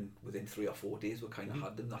ordered them, and within 3 or 4 days we kind of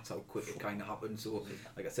had them. That's how quick it kind of happened. So,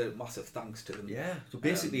 like I said, massive thanks to them. yeah. So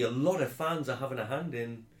basically, a lot of fans are having a hand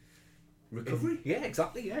in recovery. Yeah,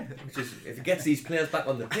 exactly. Yeah, Which is, if it gets these players back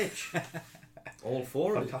on the pitch, all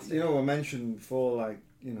for it. fantastic. I mentioned before, like,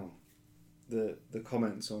 the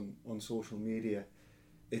comments on social media.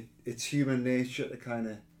 It's human nature to kind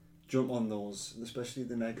of jump on those, especially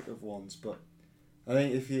the negative ones. But I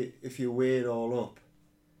think if you weigh it all up,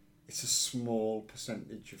 it's a small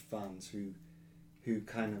percentage of fans who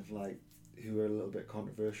kind of like who are a little bit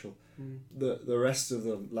controversial. The rest of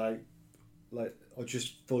them like are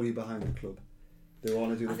just fully behind the club. They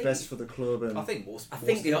want to do the best for the club, and I think most. I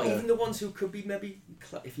think they are, yeah. even the ones who could be maybe,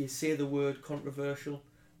 if you say the word controversial,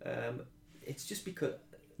 it's just because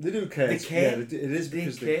they do care. They care. Yeah, it is They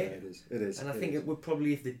because care. they care. It is. and I think it would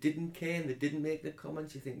probably, if they didn't care and they didn't make the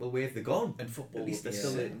comments, you think, well, where have they gone? And football At least would they're be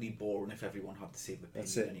still certainly boring if everyone had the same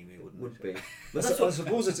That's opinion it. anyway, wouldn't Would it? be. I But that's what,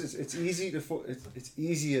 suppose it's easy to it's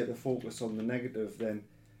easier to focus on the negative then,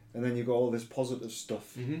 and then you got all this positive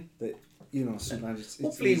stuff that sometimes it's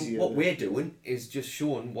hopefully easier. what we're doing is just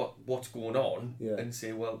showing what's going on Yeah. and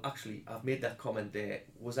say, well, actually, I've made that comment there.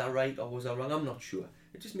 Was I right or was I wrong? I'm not sure.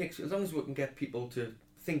 It just makes, as long as we can get people to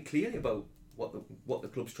think clearly about what the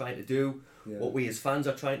club's trying to do, Yeah. what we as fans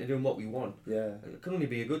are trying to do and what we want. Yeah. And it can only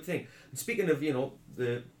be a good thing. And speaking of,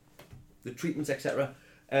 the treatments, etc.,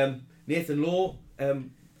 Nathan Lowe,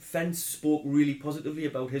 Fence spoke really positively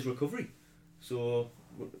about his recovery. So,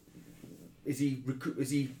 is he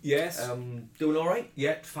Yes. doing all right?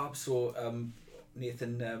 Yeah, fab. So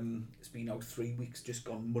Nathan has been out 3 weeks, just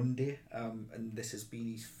gone Monday, and this has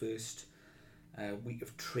been his first week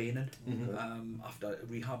of training after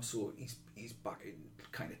rehab. So he's back in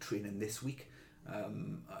kind of training this week.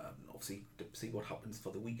 Obviously to see what happens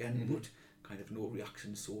for the weekend, but kind of no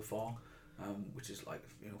reaction so far, which is like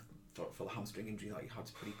for the hamstring injury that he had,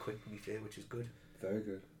 it's pretty quick to be fair, which is good. Very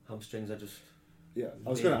good. Hamstrings are just... Yeah, I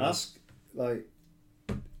was going to ask, like,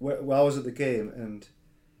 when I was at the game, and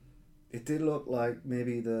it did look like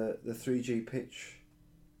maybe the 3G pitch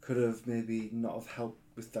could have maybe not have helped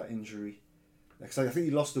with that injury. Because I think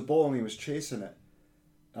he lost the ball and he was chasing it.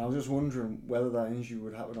 And I was just wondering whether that injury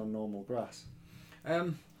would happen on normal grass.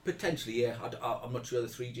 Potentially, yeah. I'm not sure the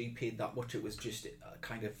 3G paid that much. It was just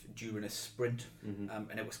kind of during a sprint,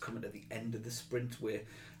 and it was coming to the end of the sprint, where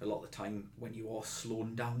a lot of the time when you are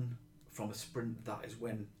slowing down from a sprint, that is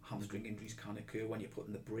when hamstring injuries can occur, when you're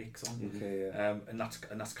putting the brakes on. Okay, yeah. And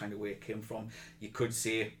that's kind of where it came from. You could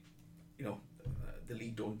say the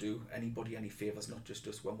league don't do anybody any favours, not just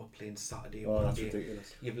us, when we're playing Saturday. Oh, that's Monday.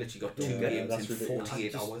 ridiculous. You've literally got Don't two get it, games that's in ridiculous. 48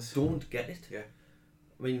 I just hours. don't get it. Yeah.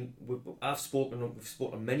 I mean, we've spoken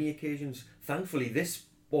on many occasions. Thankfully, this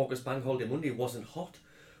August Bank Holiday Monday wasn't hot,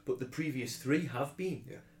 but the previous 3 have been.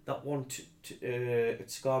 Yeah. That one at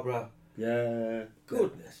Scarborough, Yeah.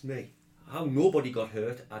 goodness me. How nobody got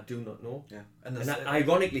hurt, I do not know. Yeah. And there's,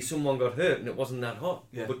 ironically, someone got hurt and it wasn't that hot.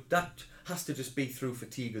 Yeah. But that has to just be through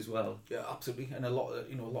fatigue as well. yeah, absolutely. And a lot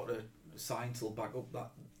of science will back up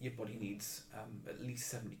that your body needs at least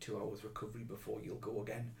 72 hours recovery before you'll go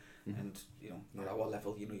again. Mhm. And at our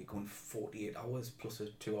level, you're going 48 hours plus a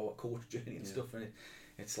 2-hour coach journey and stuff. And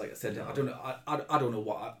it's like I said, I don't know. I don't know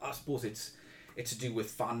what. I suppose it's to do with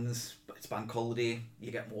fans. But it's bank holiday.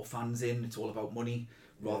 You get more fans in. It's all about money.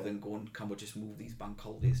 Rather than going, can we just move these bank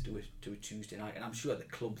holidays to a Tuesday night? And I'm sure the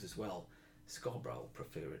clubs as well, Scarborough will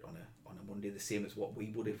prefer it on a Monday, the same as what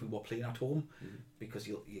we would if we were playing at home, because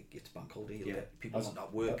it's bank holiday. You'll get people not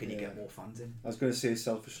at work, and you get more fans in. I was going to say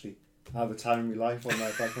selfishly, I have a time in my life on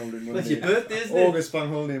that bank holiday Monday. That's your birthday, isn't it? August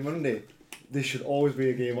bank holiday Monday. There should always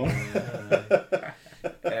be a game on.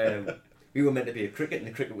 We were meant to be at cricket and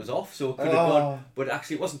the cricket was off, so it could have gone. But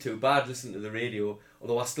actually, it wasn't too bad listening to the radio.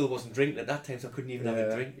 Although I still wasn't drinking at that time, so I couldn't even have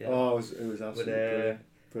a drink. Yeah. Oh, it was absolutely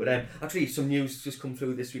brilliant. But actually, some news just come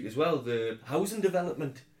through this week as well. The housing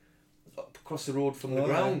development up across the road from the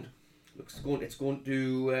ground it's going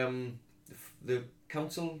to the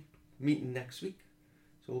council meeting next week.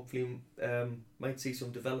 So hopefully, might see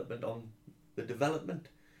some development on the development.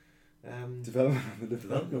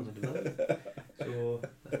 Development. So.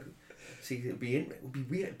 See, it would be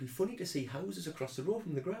weird. It'd be funny to see houses across the road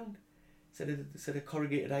from the ground instead of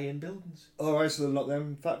corrugated iron buildings. Oh, right, so they'll knock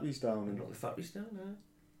them factories down. And not the factories down,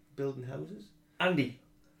 building houses. Andy,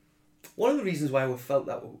 one of the reasons why we felt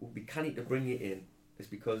that would be canny to bring you in is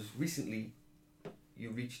because recently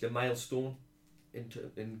you reached a milestone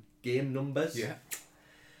in game numbers. Yeah.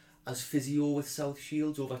 As physio with South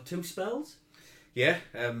Shields over 2 spells. Yeah.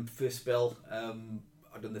 First spell.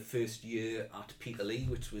 I'd done the first year at Peterlee,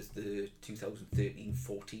 which was the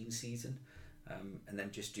 2013-14 season, and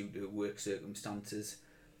then just due to work circumstances,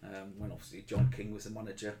 when obviously John King was the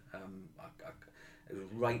manager, it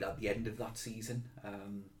was right at the end of that season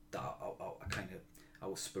that I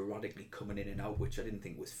was sporadically coming in and out, which I didn't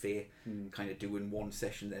think was fair. Kind of doing one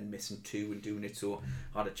session, then missing 2, and doing it. So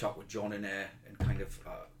I had a chat with John and kind of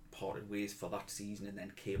parted ways for that season, and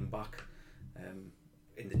then came back.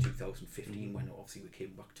 In the 2015, when obviously we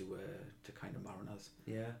came back to kind of Mariners,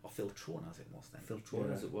 or Filtrone as it was then.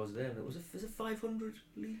 Filtrone as it was then. It was a 500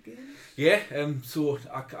 league game. Yeah. So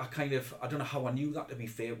I don't know how I knew that. To be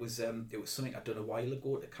fair, it was something I'd done a while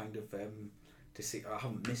ago to kind of to see. I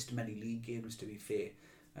haven't missed many league games, to be fair.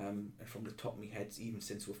 And from the top of my head, even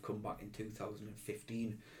since we've come back in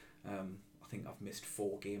 2015, I think I've missed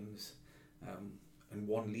 4 games. And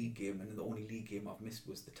 1 league game, and the only league game I've missed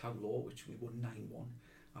was the Towlaw, which we won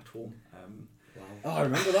 9-1 at home. Wow. Oh, I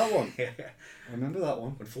remember that one. Yeah. I remember that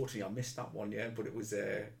one. Unfortunately, I missed that one, but it was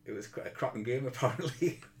quite a cracking game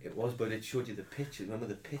apparently. It was, but it showed you the pitch. Remember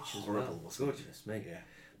the pitch as well. Horrible, wasn't it? Goodness me.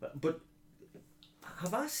 Yeah. But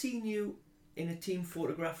have I seen you in a team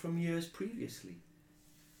photograph from years previously?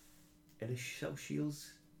 In a South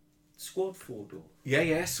Shields squad photo?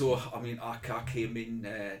 Yeah. So I mean, I came in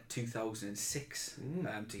 2006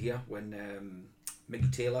 to here when Mickey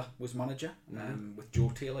Taylor was manager, with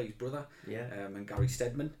Joe Taylor, his brother, and Gary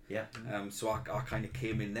Steadman. Yeah. So I kind of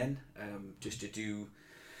came in then just to do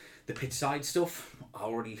the pitch side stuff. I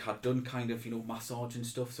already had done kind of massage and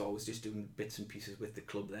stuff, so I was just doing bits and pieces with the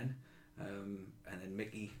club then. And then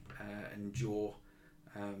Mickey and Joe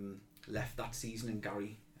left that season, and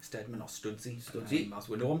Gary Steadman, or Studsy, as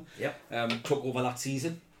we know him, took over that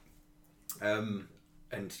season. And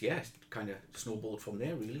it kind of snowballed from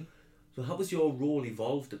there, really. So how has your role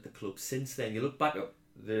evolved at the club since then? You look back at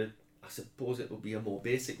I suppose it will be a more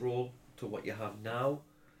basic role to what you have now.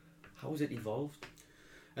 How has it evolved?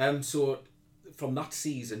 So from that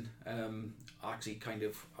season, I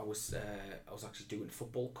was actually doing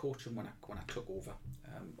football coaching when I took over,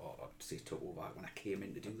 when I came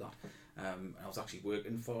in to do that. And I was actually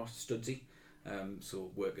working for Studsy,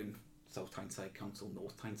 so working South Tyneside Council,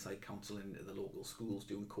 North Tyneside Council, in the local schools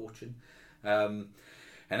doing coaching,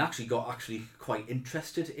 and actually got quite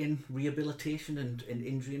interested in rehabilitation and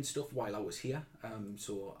injury and stuff while I was here.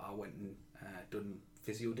 So I went and done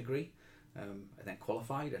physio degree, and then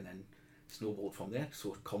qualified, and then snowballed from there.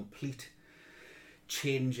 So complete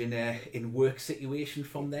change in work situation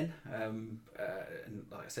from then, and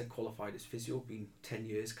like I said, qualified as physio, been 10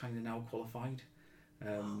 years kind of now qualified,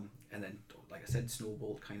 and then like like I said,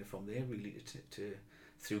 snowballed kind of from there really to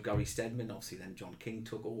through Gary Steadman. Obviously then John King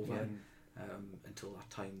took over until that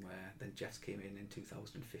time where then Jess came in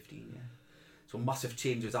 2015. So massive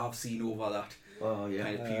changes I've seen over that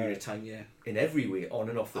kind of period of time. In every way, on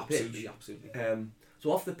and off the pitch. Absolutely.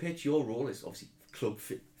 So off the pitch, your role is obviously club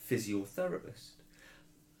physiotherapist.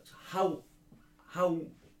 How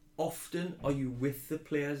often are you with the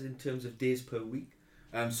players in terms of days per week?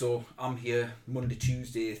 So I'm here Monday,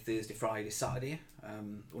 Tuesday, Thursday, Friday, Saturday.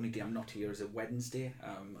 Only day I'm not here is a Wednesday.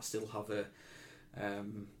 I still have a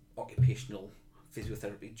occupational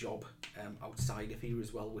physiotherapy job outside of here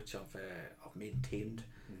as well, which I've maintained,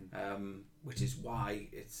 which is why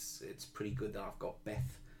it's pretty good that I've got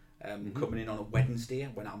Beth coming in on a Wednesday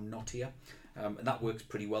when I'm not here, and that works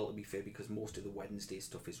pretty well, to be fair, because most of the Wednesday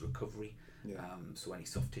stuff is recovery. So any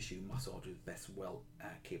soft tissue massages, Beth's well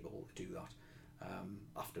capable to do that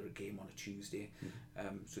after a game on a Tuesday.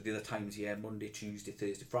 So the other times, Monday, Tuesday,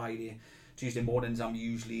 Thursday, Friday. Tuesday mornings I'm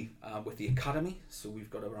usually with the academy, so we've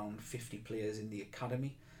got around 50 players in the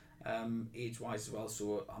academy, age-wise as well,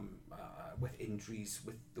 so I'm with injuries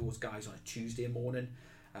with those guys on a Tuesday morning,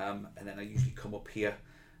 and then I usually come up here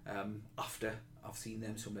after I've seen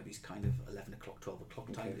them, so maybe it's kind of 11 o'clock, 12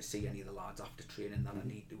 o'clock time to see any of the lads after training that I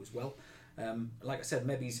need to as well. Like I said,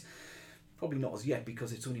 maybe it's probably not as yet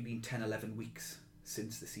because it's only been 10-11 weeks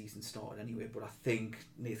since the season started anyway, but I think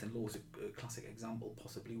Nathan Lowe's a classic example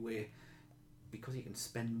possibly where, because he can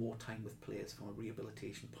spend more time with players from a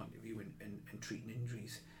rehabilitation point of view and treating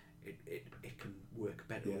injuries, it can work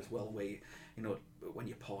better as well. Where when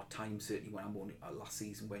you're part time, certainly when I'm only last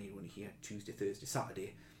season when you're only here Tuesday, Thursday,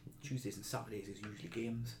 Saturday, Tuesdays and Saturdays is usually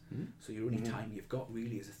games. So your only time you've got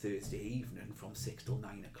really is a Thursday evening from 6 till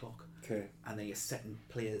 9 o'clock. Okay. And then you're setting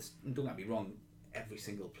players. And don't get me wrong, every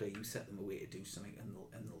single player you set them away to do something and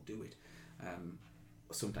they'll do it.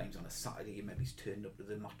 Sometimes on a Saturday you maybe turned up to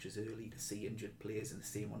the matches early to see injured players, and the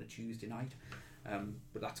same on a Tuesday night.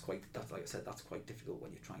 But that's like I said, that's quite difficult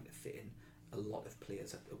when you're trying to fit in a lot of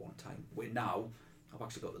players at one time. Where now I've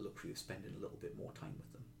actually got the luxury of spending a little bit more time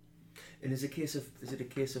with them. And is it a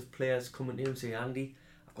case of players coming to you and saying, Andy,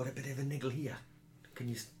 I've got a bit of a niggle here.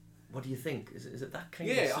 What do you think? Is it that kind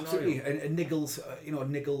of scenario? Yeah, absolutely. And niggles,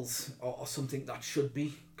 niggles are something that should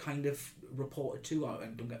be kind of reported to.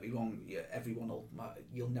 And don't get me wrong,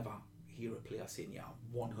 you'll never hear a player saying,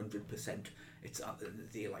 100%. It's at the end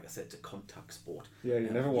of the day, like I said, it's a contact sport. Yeah,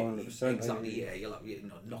 you're never 100%. Exactly. You'll have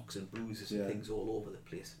knocks and bruises and things all over the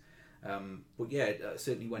place. But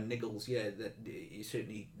certainly when niggles, that you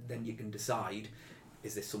certainly then you can decide,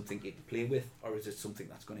 is this something you can play with, or is it something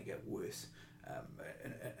that's going to get worse?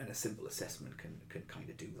 And a simple assessment can kind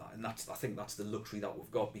of do that, and I think that's the luxury that we've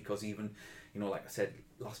got, because even like I said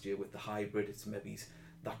last year with the hybrid, it's maybe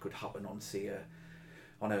that could happen on say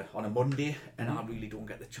on a Monday, and I really don't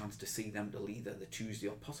get the chance to see them till either the Tuesday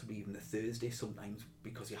or possibly even the Thursday sometimes,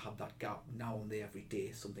 because you have that gap now and there every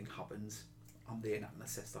day. Something happens, I'm there and I can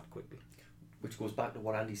assess that quickly. Which goes back to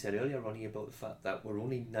what Andy said earlier, Ronnie, about the fact that we're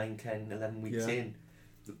only 9, 10, 11 weeks in.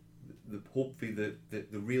 Hopefully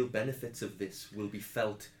the real benefits of this will be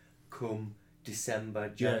felt come December,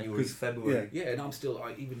 January, February. Yeah, and I'm still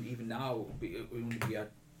even now we had,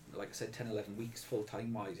 like I said, 10, 11 weeks full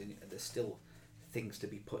time wise, and there's still things to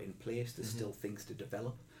be put in place. There's still things to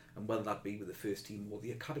develop, and whether that be with the first team or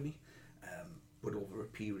the academy, but over a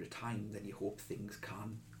period of time, then you hope things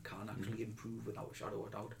can actually improve without a shadow of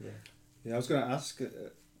a doubt. Yeah, I was going to ask.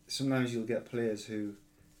 Sometimes you'll get players who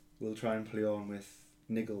will try and play on with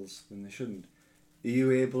niggles when they shouldn't. Are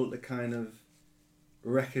you able to kind of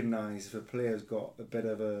recognise if a player's got a bit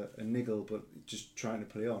of a niggle but just trying to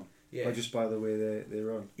play on? Or just by the way they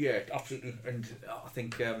run? Yeah, absolutely. And I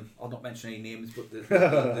think I'll not mention any names, but there's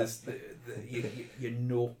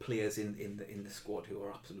players in the squad who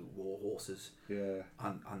are absolute war horses. Yeah.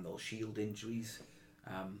 And they'll shield injuries,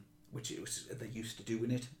 which they're used to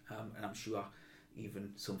doing it. And I'm sure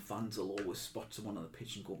even some fans will always spot someone on the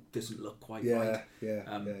pitch and go, doesn't look quite right.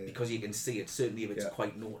 Because you can see it, certainly if it's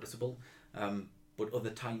quite noticeable. But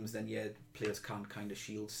other times then, players can kind of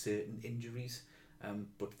shield certain injuries.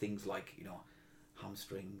 But things like,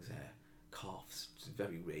 hamstrings, calves, it's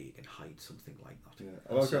very rare you can hide something like that. Yeah.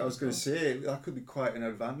 I was going to say, that could be quite an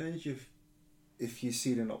advantage if you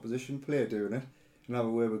see an opposition player doing it and have a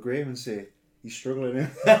word with Graham and say, he's struggling.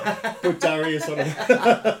 Put Darius on him.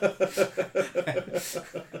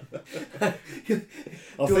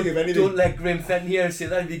 Don't let Graham Fenton here and say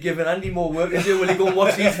that. If you're giving Andy more work to do, will he go and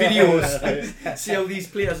watch these videos? See how these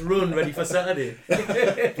players run ready for Saturday. But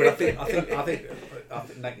I think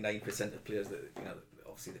 99% of players that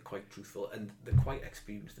obviously they're quite truthful and they're quite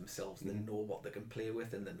experienced themselves. They know what they can play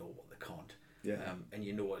with and they know what they can't. Yeah. And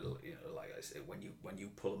you know, it'll, like I say, when you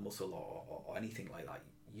pull a muscle or anything like that,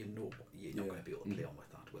 you know you're not going to be able to play on with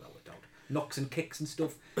that without a doubt. Knocks and kicks and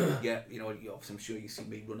stuff. Yeah, I'm sure you see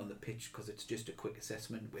me run on the pitch because it's just a quick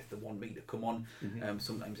assessment with the 1 metre come on.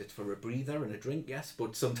 Sometimes it's for a breather and a drink, yes,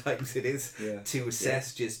 but sometimes it is to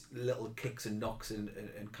assess just little kicks and knocks and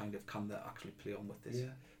kind of can they actually play on with this.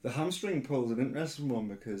 Yeah. The hamstring pull is an interesting one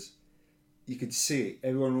because you could see it,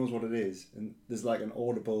 everyone knows what it is, and there's like an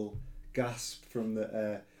audible gasp from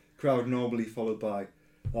the crowd, normally followed by,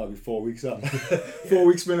 that'll be 4 weeks up. 4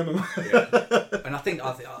 weeks minimum. And I think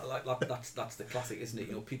like that's the classic, isn't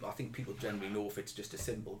it? I think people generally know if it's just a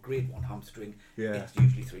simple grade 1 hamstring, it's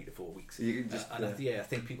usually 3 to 4 weeks. You can just, I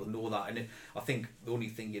think people know that, and I think the only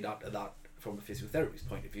thing you'd add to that from a physiotherapist's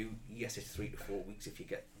point of view, yes, it's 3 to 4 weeks if you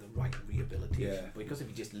get the right rehabilitation. Because if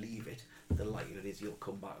you just leave it, the likelihood is you'll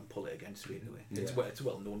come back and pull it again straight away. It's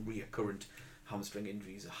well known recurrent hamstring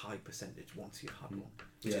injury is a high percentage once you've had one,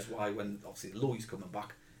 which is why when obviously the Lowy's coming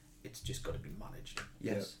back, it's just got to be managed.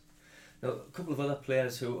 Yes. Now, a couple of other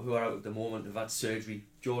players who are out at the moment have had surgery.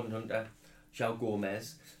 Jordan Hunter, João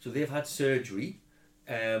Gomez. So they've had surgery.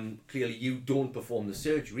 Clearly, you don't perform the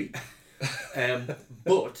surgery.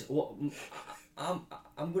 But what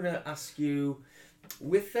I'm going to ask you,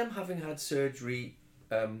 with them having had surgery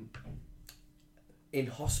in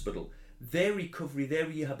hospital, their recovery, their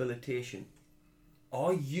rehabilitation,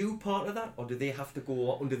 are you part of that, or do they have to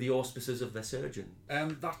go under the auspices of their surgeon?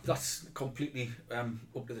 That's completely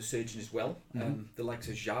up to the surgeon as well. The likes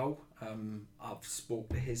of João, I've spoke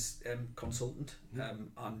to his consultant,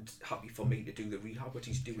 and happy for me to do the rehab, which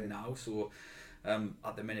he's doing now. So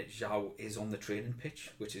at the minute, João is on the training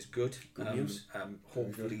pitch, which is good. Good news.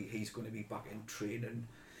 Hopefully, he's going to be back in training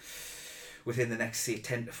within the next, say,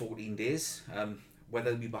 10 to 14 days.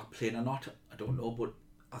 Whether he'll be back playing or not, I don't know, but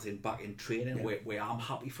as in back in training, where I'm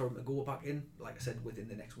happy for him to go back in, like I said, within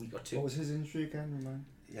the next week or two. What was his injury again, remind?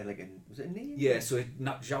 Yeah, was it a knee? Yeah, so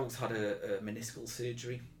João's had a meniscal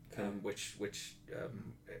surgery, which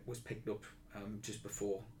it was picked up just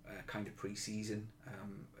before kind of pre-season,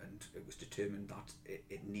 and it was determined that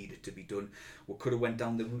it needed to be done. We could have went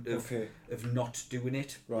down the route of not doing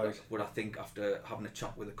it, right? But I think after having a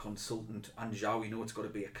chat with a consultant and João, it's got to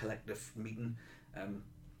be a collective meeting.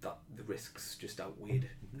 That the risks just outweighed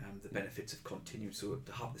the benefits have continued. So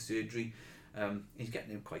to have the surgery, he's getting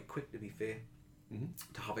in quite quick, to be fair,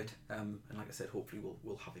 to have it. And like I said, hopefully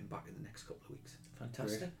we'll have him back in the next couple of weeks.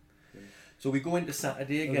 Fantastic. Great. So we go into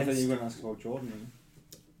Saturday again. I thought you were going to ask about Jordan.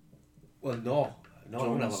 Well, no.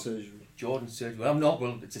 Jordan's surgery. Jordan's surgery. Well, I'm not.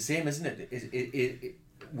 Well, it's the same, isn't it?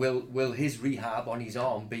 Will his rehab on his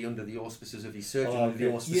arm be under the auspices of his surgeon? Under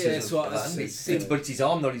the auspices of Andy? But it's his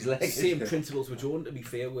arm, not his leg. Same principles with Jordan, to be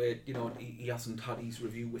fair, where he hasn't had his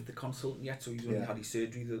review with the consultant yet, so he's only had his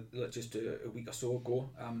surgery just a week or so ago.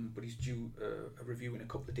 But he's due a review in a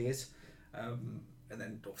couple of days, and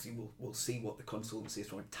then obviously we'll see what the consultant says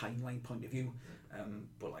from a timeline point of view.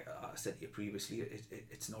 But like I said to you previously,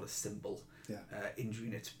 it's not a simple injury,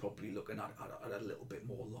 and it's probably looking at a little bit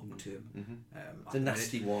more long term. It's a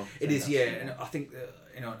nasty one. It is, yeah. And I think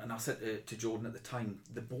and I said to Jordan at the time,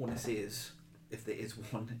 the bonus is, if there is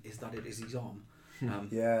one, is that it is his arm,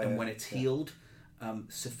 and when it's healed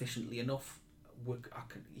sufficiently enough,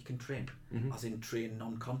 you can train, as in train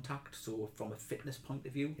non-contact, so from a fitness point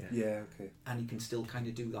of view, and you can still kind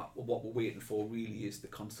of do that. What we're waiting for really is the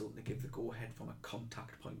consultant to give the go-ahead from a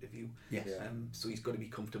contact point of view. So he's got to be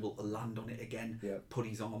comfortable to land on it again, put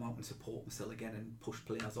his arm out and support himself again, and push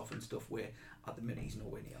players off and stuff, where at the minute he's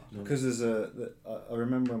nowhere near that. Because I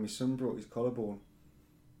remember when my son broke his collarbone,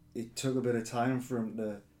 it took a bit of time for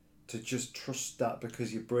him to just trust that,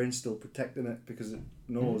 because your brain's still protecting it, because it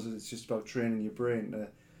knows it's just about training your brain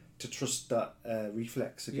to trust that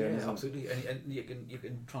reflex again. Yeah, absolutely. And you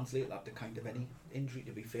can translate that to kind of any injury,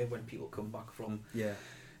 to be fair, when people come back from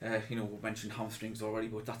we mentioned hamstrings already,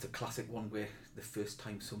 but that's a classic one where the first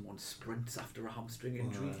time someone sprints after a hamstring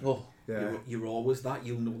injury, you're always that.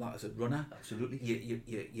 You'll know that as a runner. Absolutely.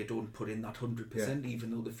 You don't put in that 100%, even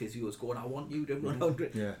though the physio is going, I want you to run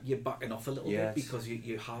 100. You're backing off a little bit, because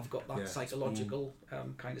you have got that psychological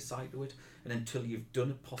kind of side to it. And until you've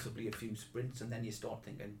done possibly a few sprints, and then you start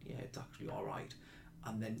thinking, it's actually all right.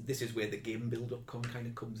 And then this is where the game build-up kind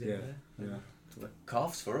of comes in there.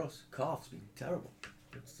 Calves for us. Calves been terrible.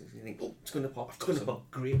 You think, it's going to pop. I've got some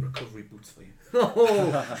great recovery boots for you.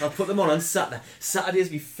 I'll put them on Saturday.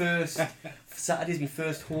 Saturday's my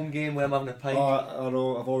first home game where I'm having a pint. I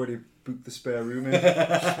know. I've already booked the spare room in.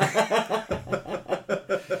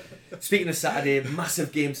 Speaking of Saturday,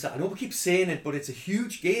 massive game Saturday. I know we keep saying it, but it's a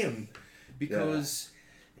huge game, because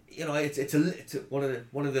you know, it's one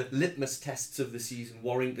of the litmus tests of the season.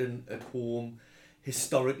 Warrington at home,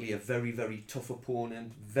 historically a very, very tough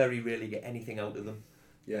opponent. Very rarely get anything out of them.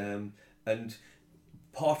 And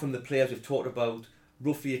apart from the players we've talked about,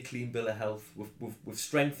 roughly a clean bill of health. We've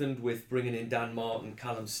strengthened with bringing in Dan Martin,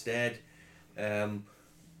 Callum Stead,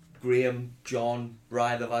 Graham, John,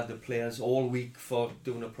 Brian have had the players all week for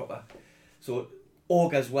doing a proper. So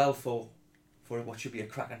augurs well for what should be a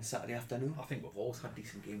cracking Saturday afternoon. I think we've always had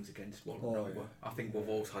decent games against Walton. Yeah. I think we've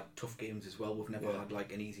always had tough games as well. We've never had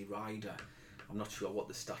like an easy ride. I'm not sure what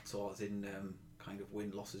the stats are as in kind of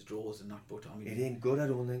win, losses, draws and that, but I mean... It ain't good, I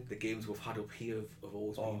don't think. The games we've had up here have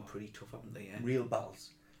always been pretty tough, haven't they? Yeah? Real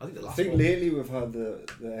battles. I think lately we've had the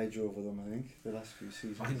edge over them, I think, the last few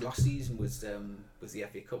seasons. I think last season was the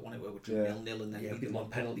FA Cup, wasn't it, where we drew 0-0 and then beat them on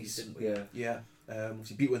penalties, didn't we? Yeah.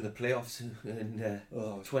 We beat them in the playoffs in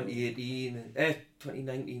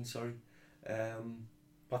 2019, sorry.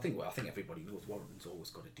 I think everybody knows Warrington's always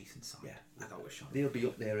got a decent side. Yeah, without a shot. They'll be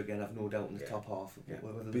up there again, I've no doubt, in the top half.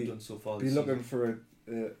 Whatever they've done so far. Be looking for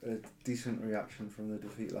a decent reaction from the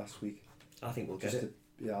defeat last week. I think we'll get it.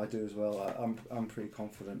 Yeah, I do as well. I'm pretty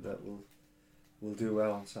confident that we'll do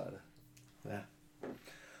well on Saturday. Yeah.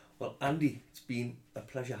 Well, Andy, it's been a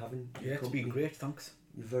pleasure having you. Yeah, it's been great. Thanks.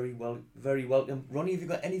 You're very welcome. Ronnie, have you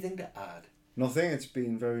got anything to add? Nothing. It's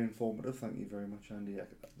been very informative. Thank you very much, Andy.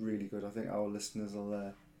 Really good. I think our listeners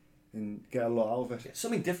will get a lot out of it.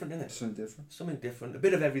 Something different, isn't it? Something different. A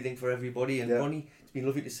bit of everything for everybody. And Ronnie, it's been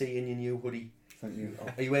lovely to see you in your new hoodie. Thank you.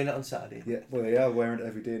 Are you wearing it on Saturday? Yeah, I'm wearing it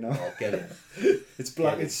every day now. Oh, get it. It's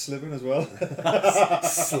black, it's slimming as well.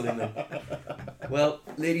 Slimming. Well,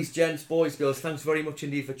 ladies, gents, boys, girls, thanks very much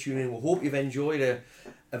indeed for tuning in. We hope you've enjoyed a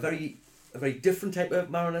very different type of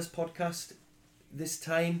Mariners podcast this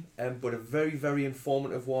time, but a very, very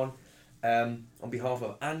informative one. On behalf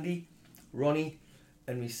of Andy, Ronnie,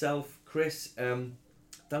 and myself, Chris,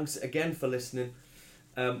 thanks again for listening.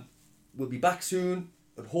 We'll be back soon,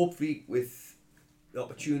 and hopefully with the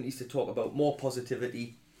opportunities to talk about more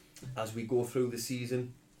positivity as we go through the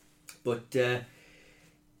season. But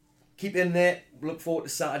keep in there. Look forward to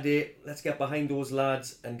Saturday. Let's get behind those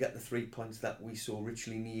lads and get the 3 points that we so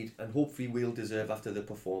richly need, and hopefully we'll deserve after the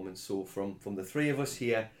performance. So from the three of us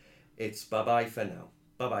here, it's bye-bye for now.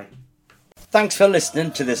 Bye-bye. Thanks for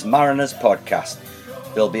listening to this Mariners podcast.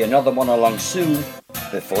 There'll be another one along soon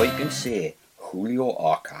before you can say Julio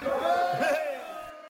Arca.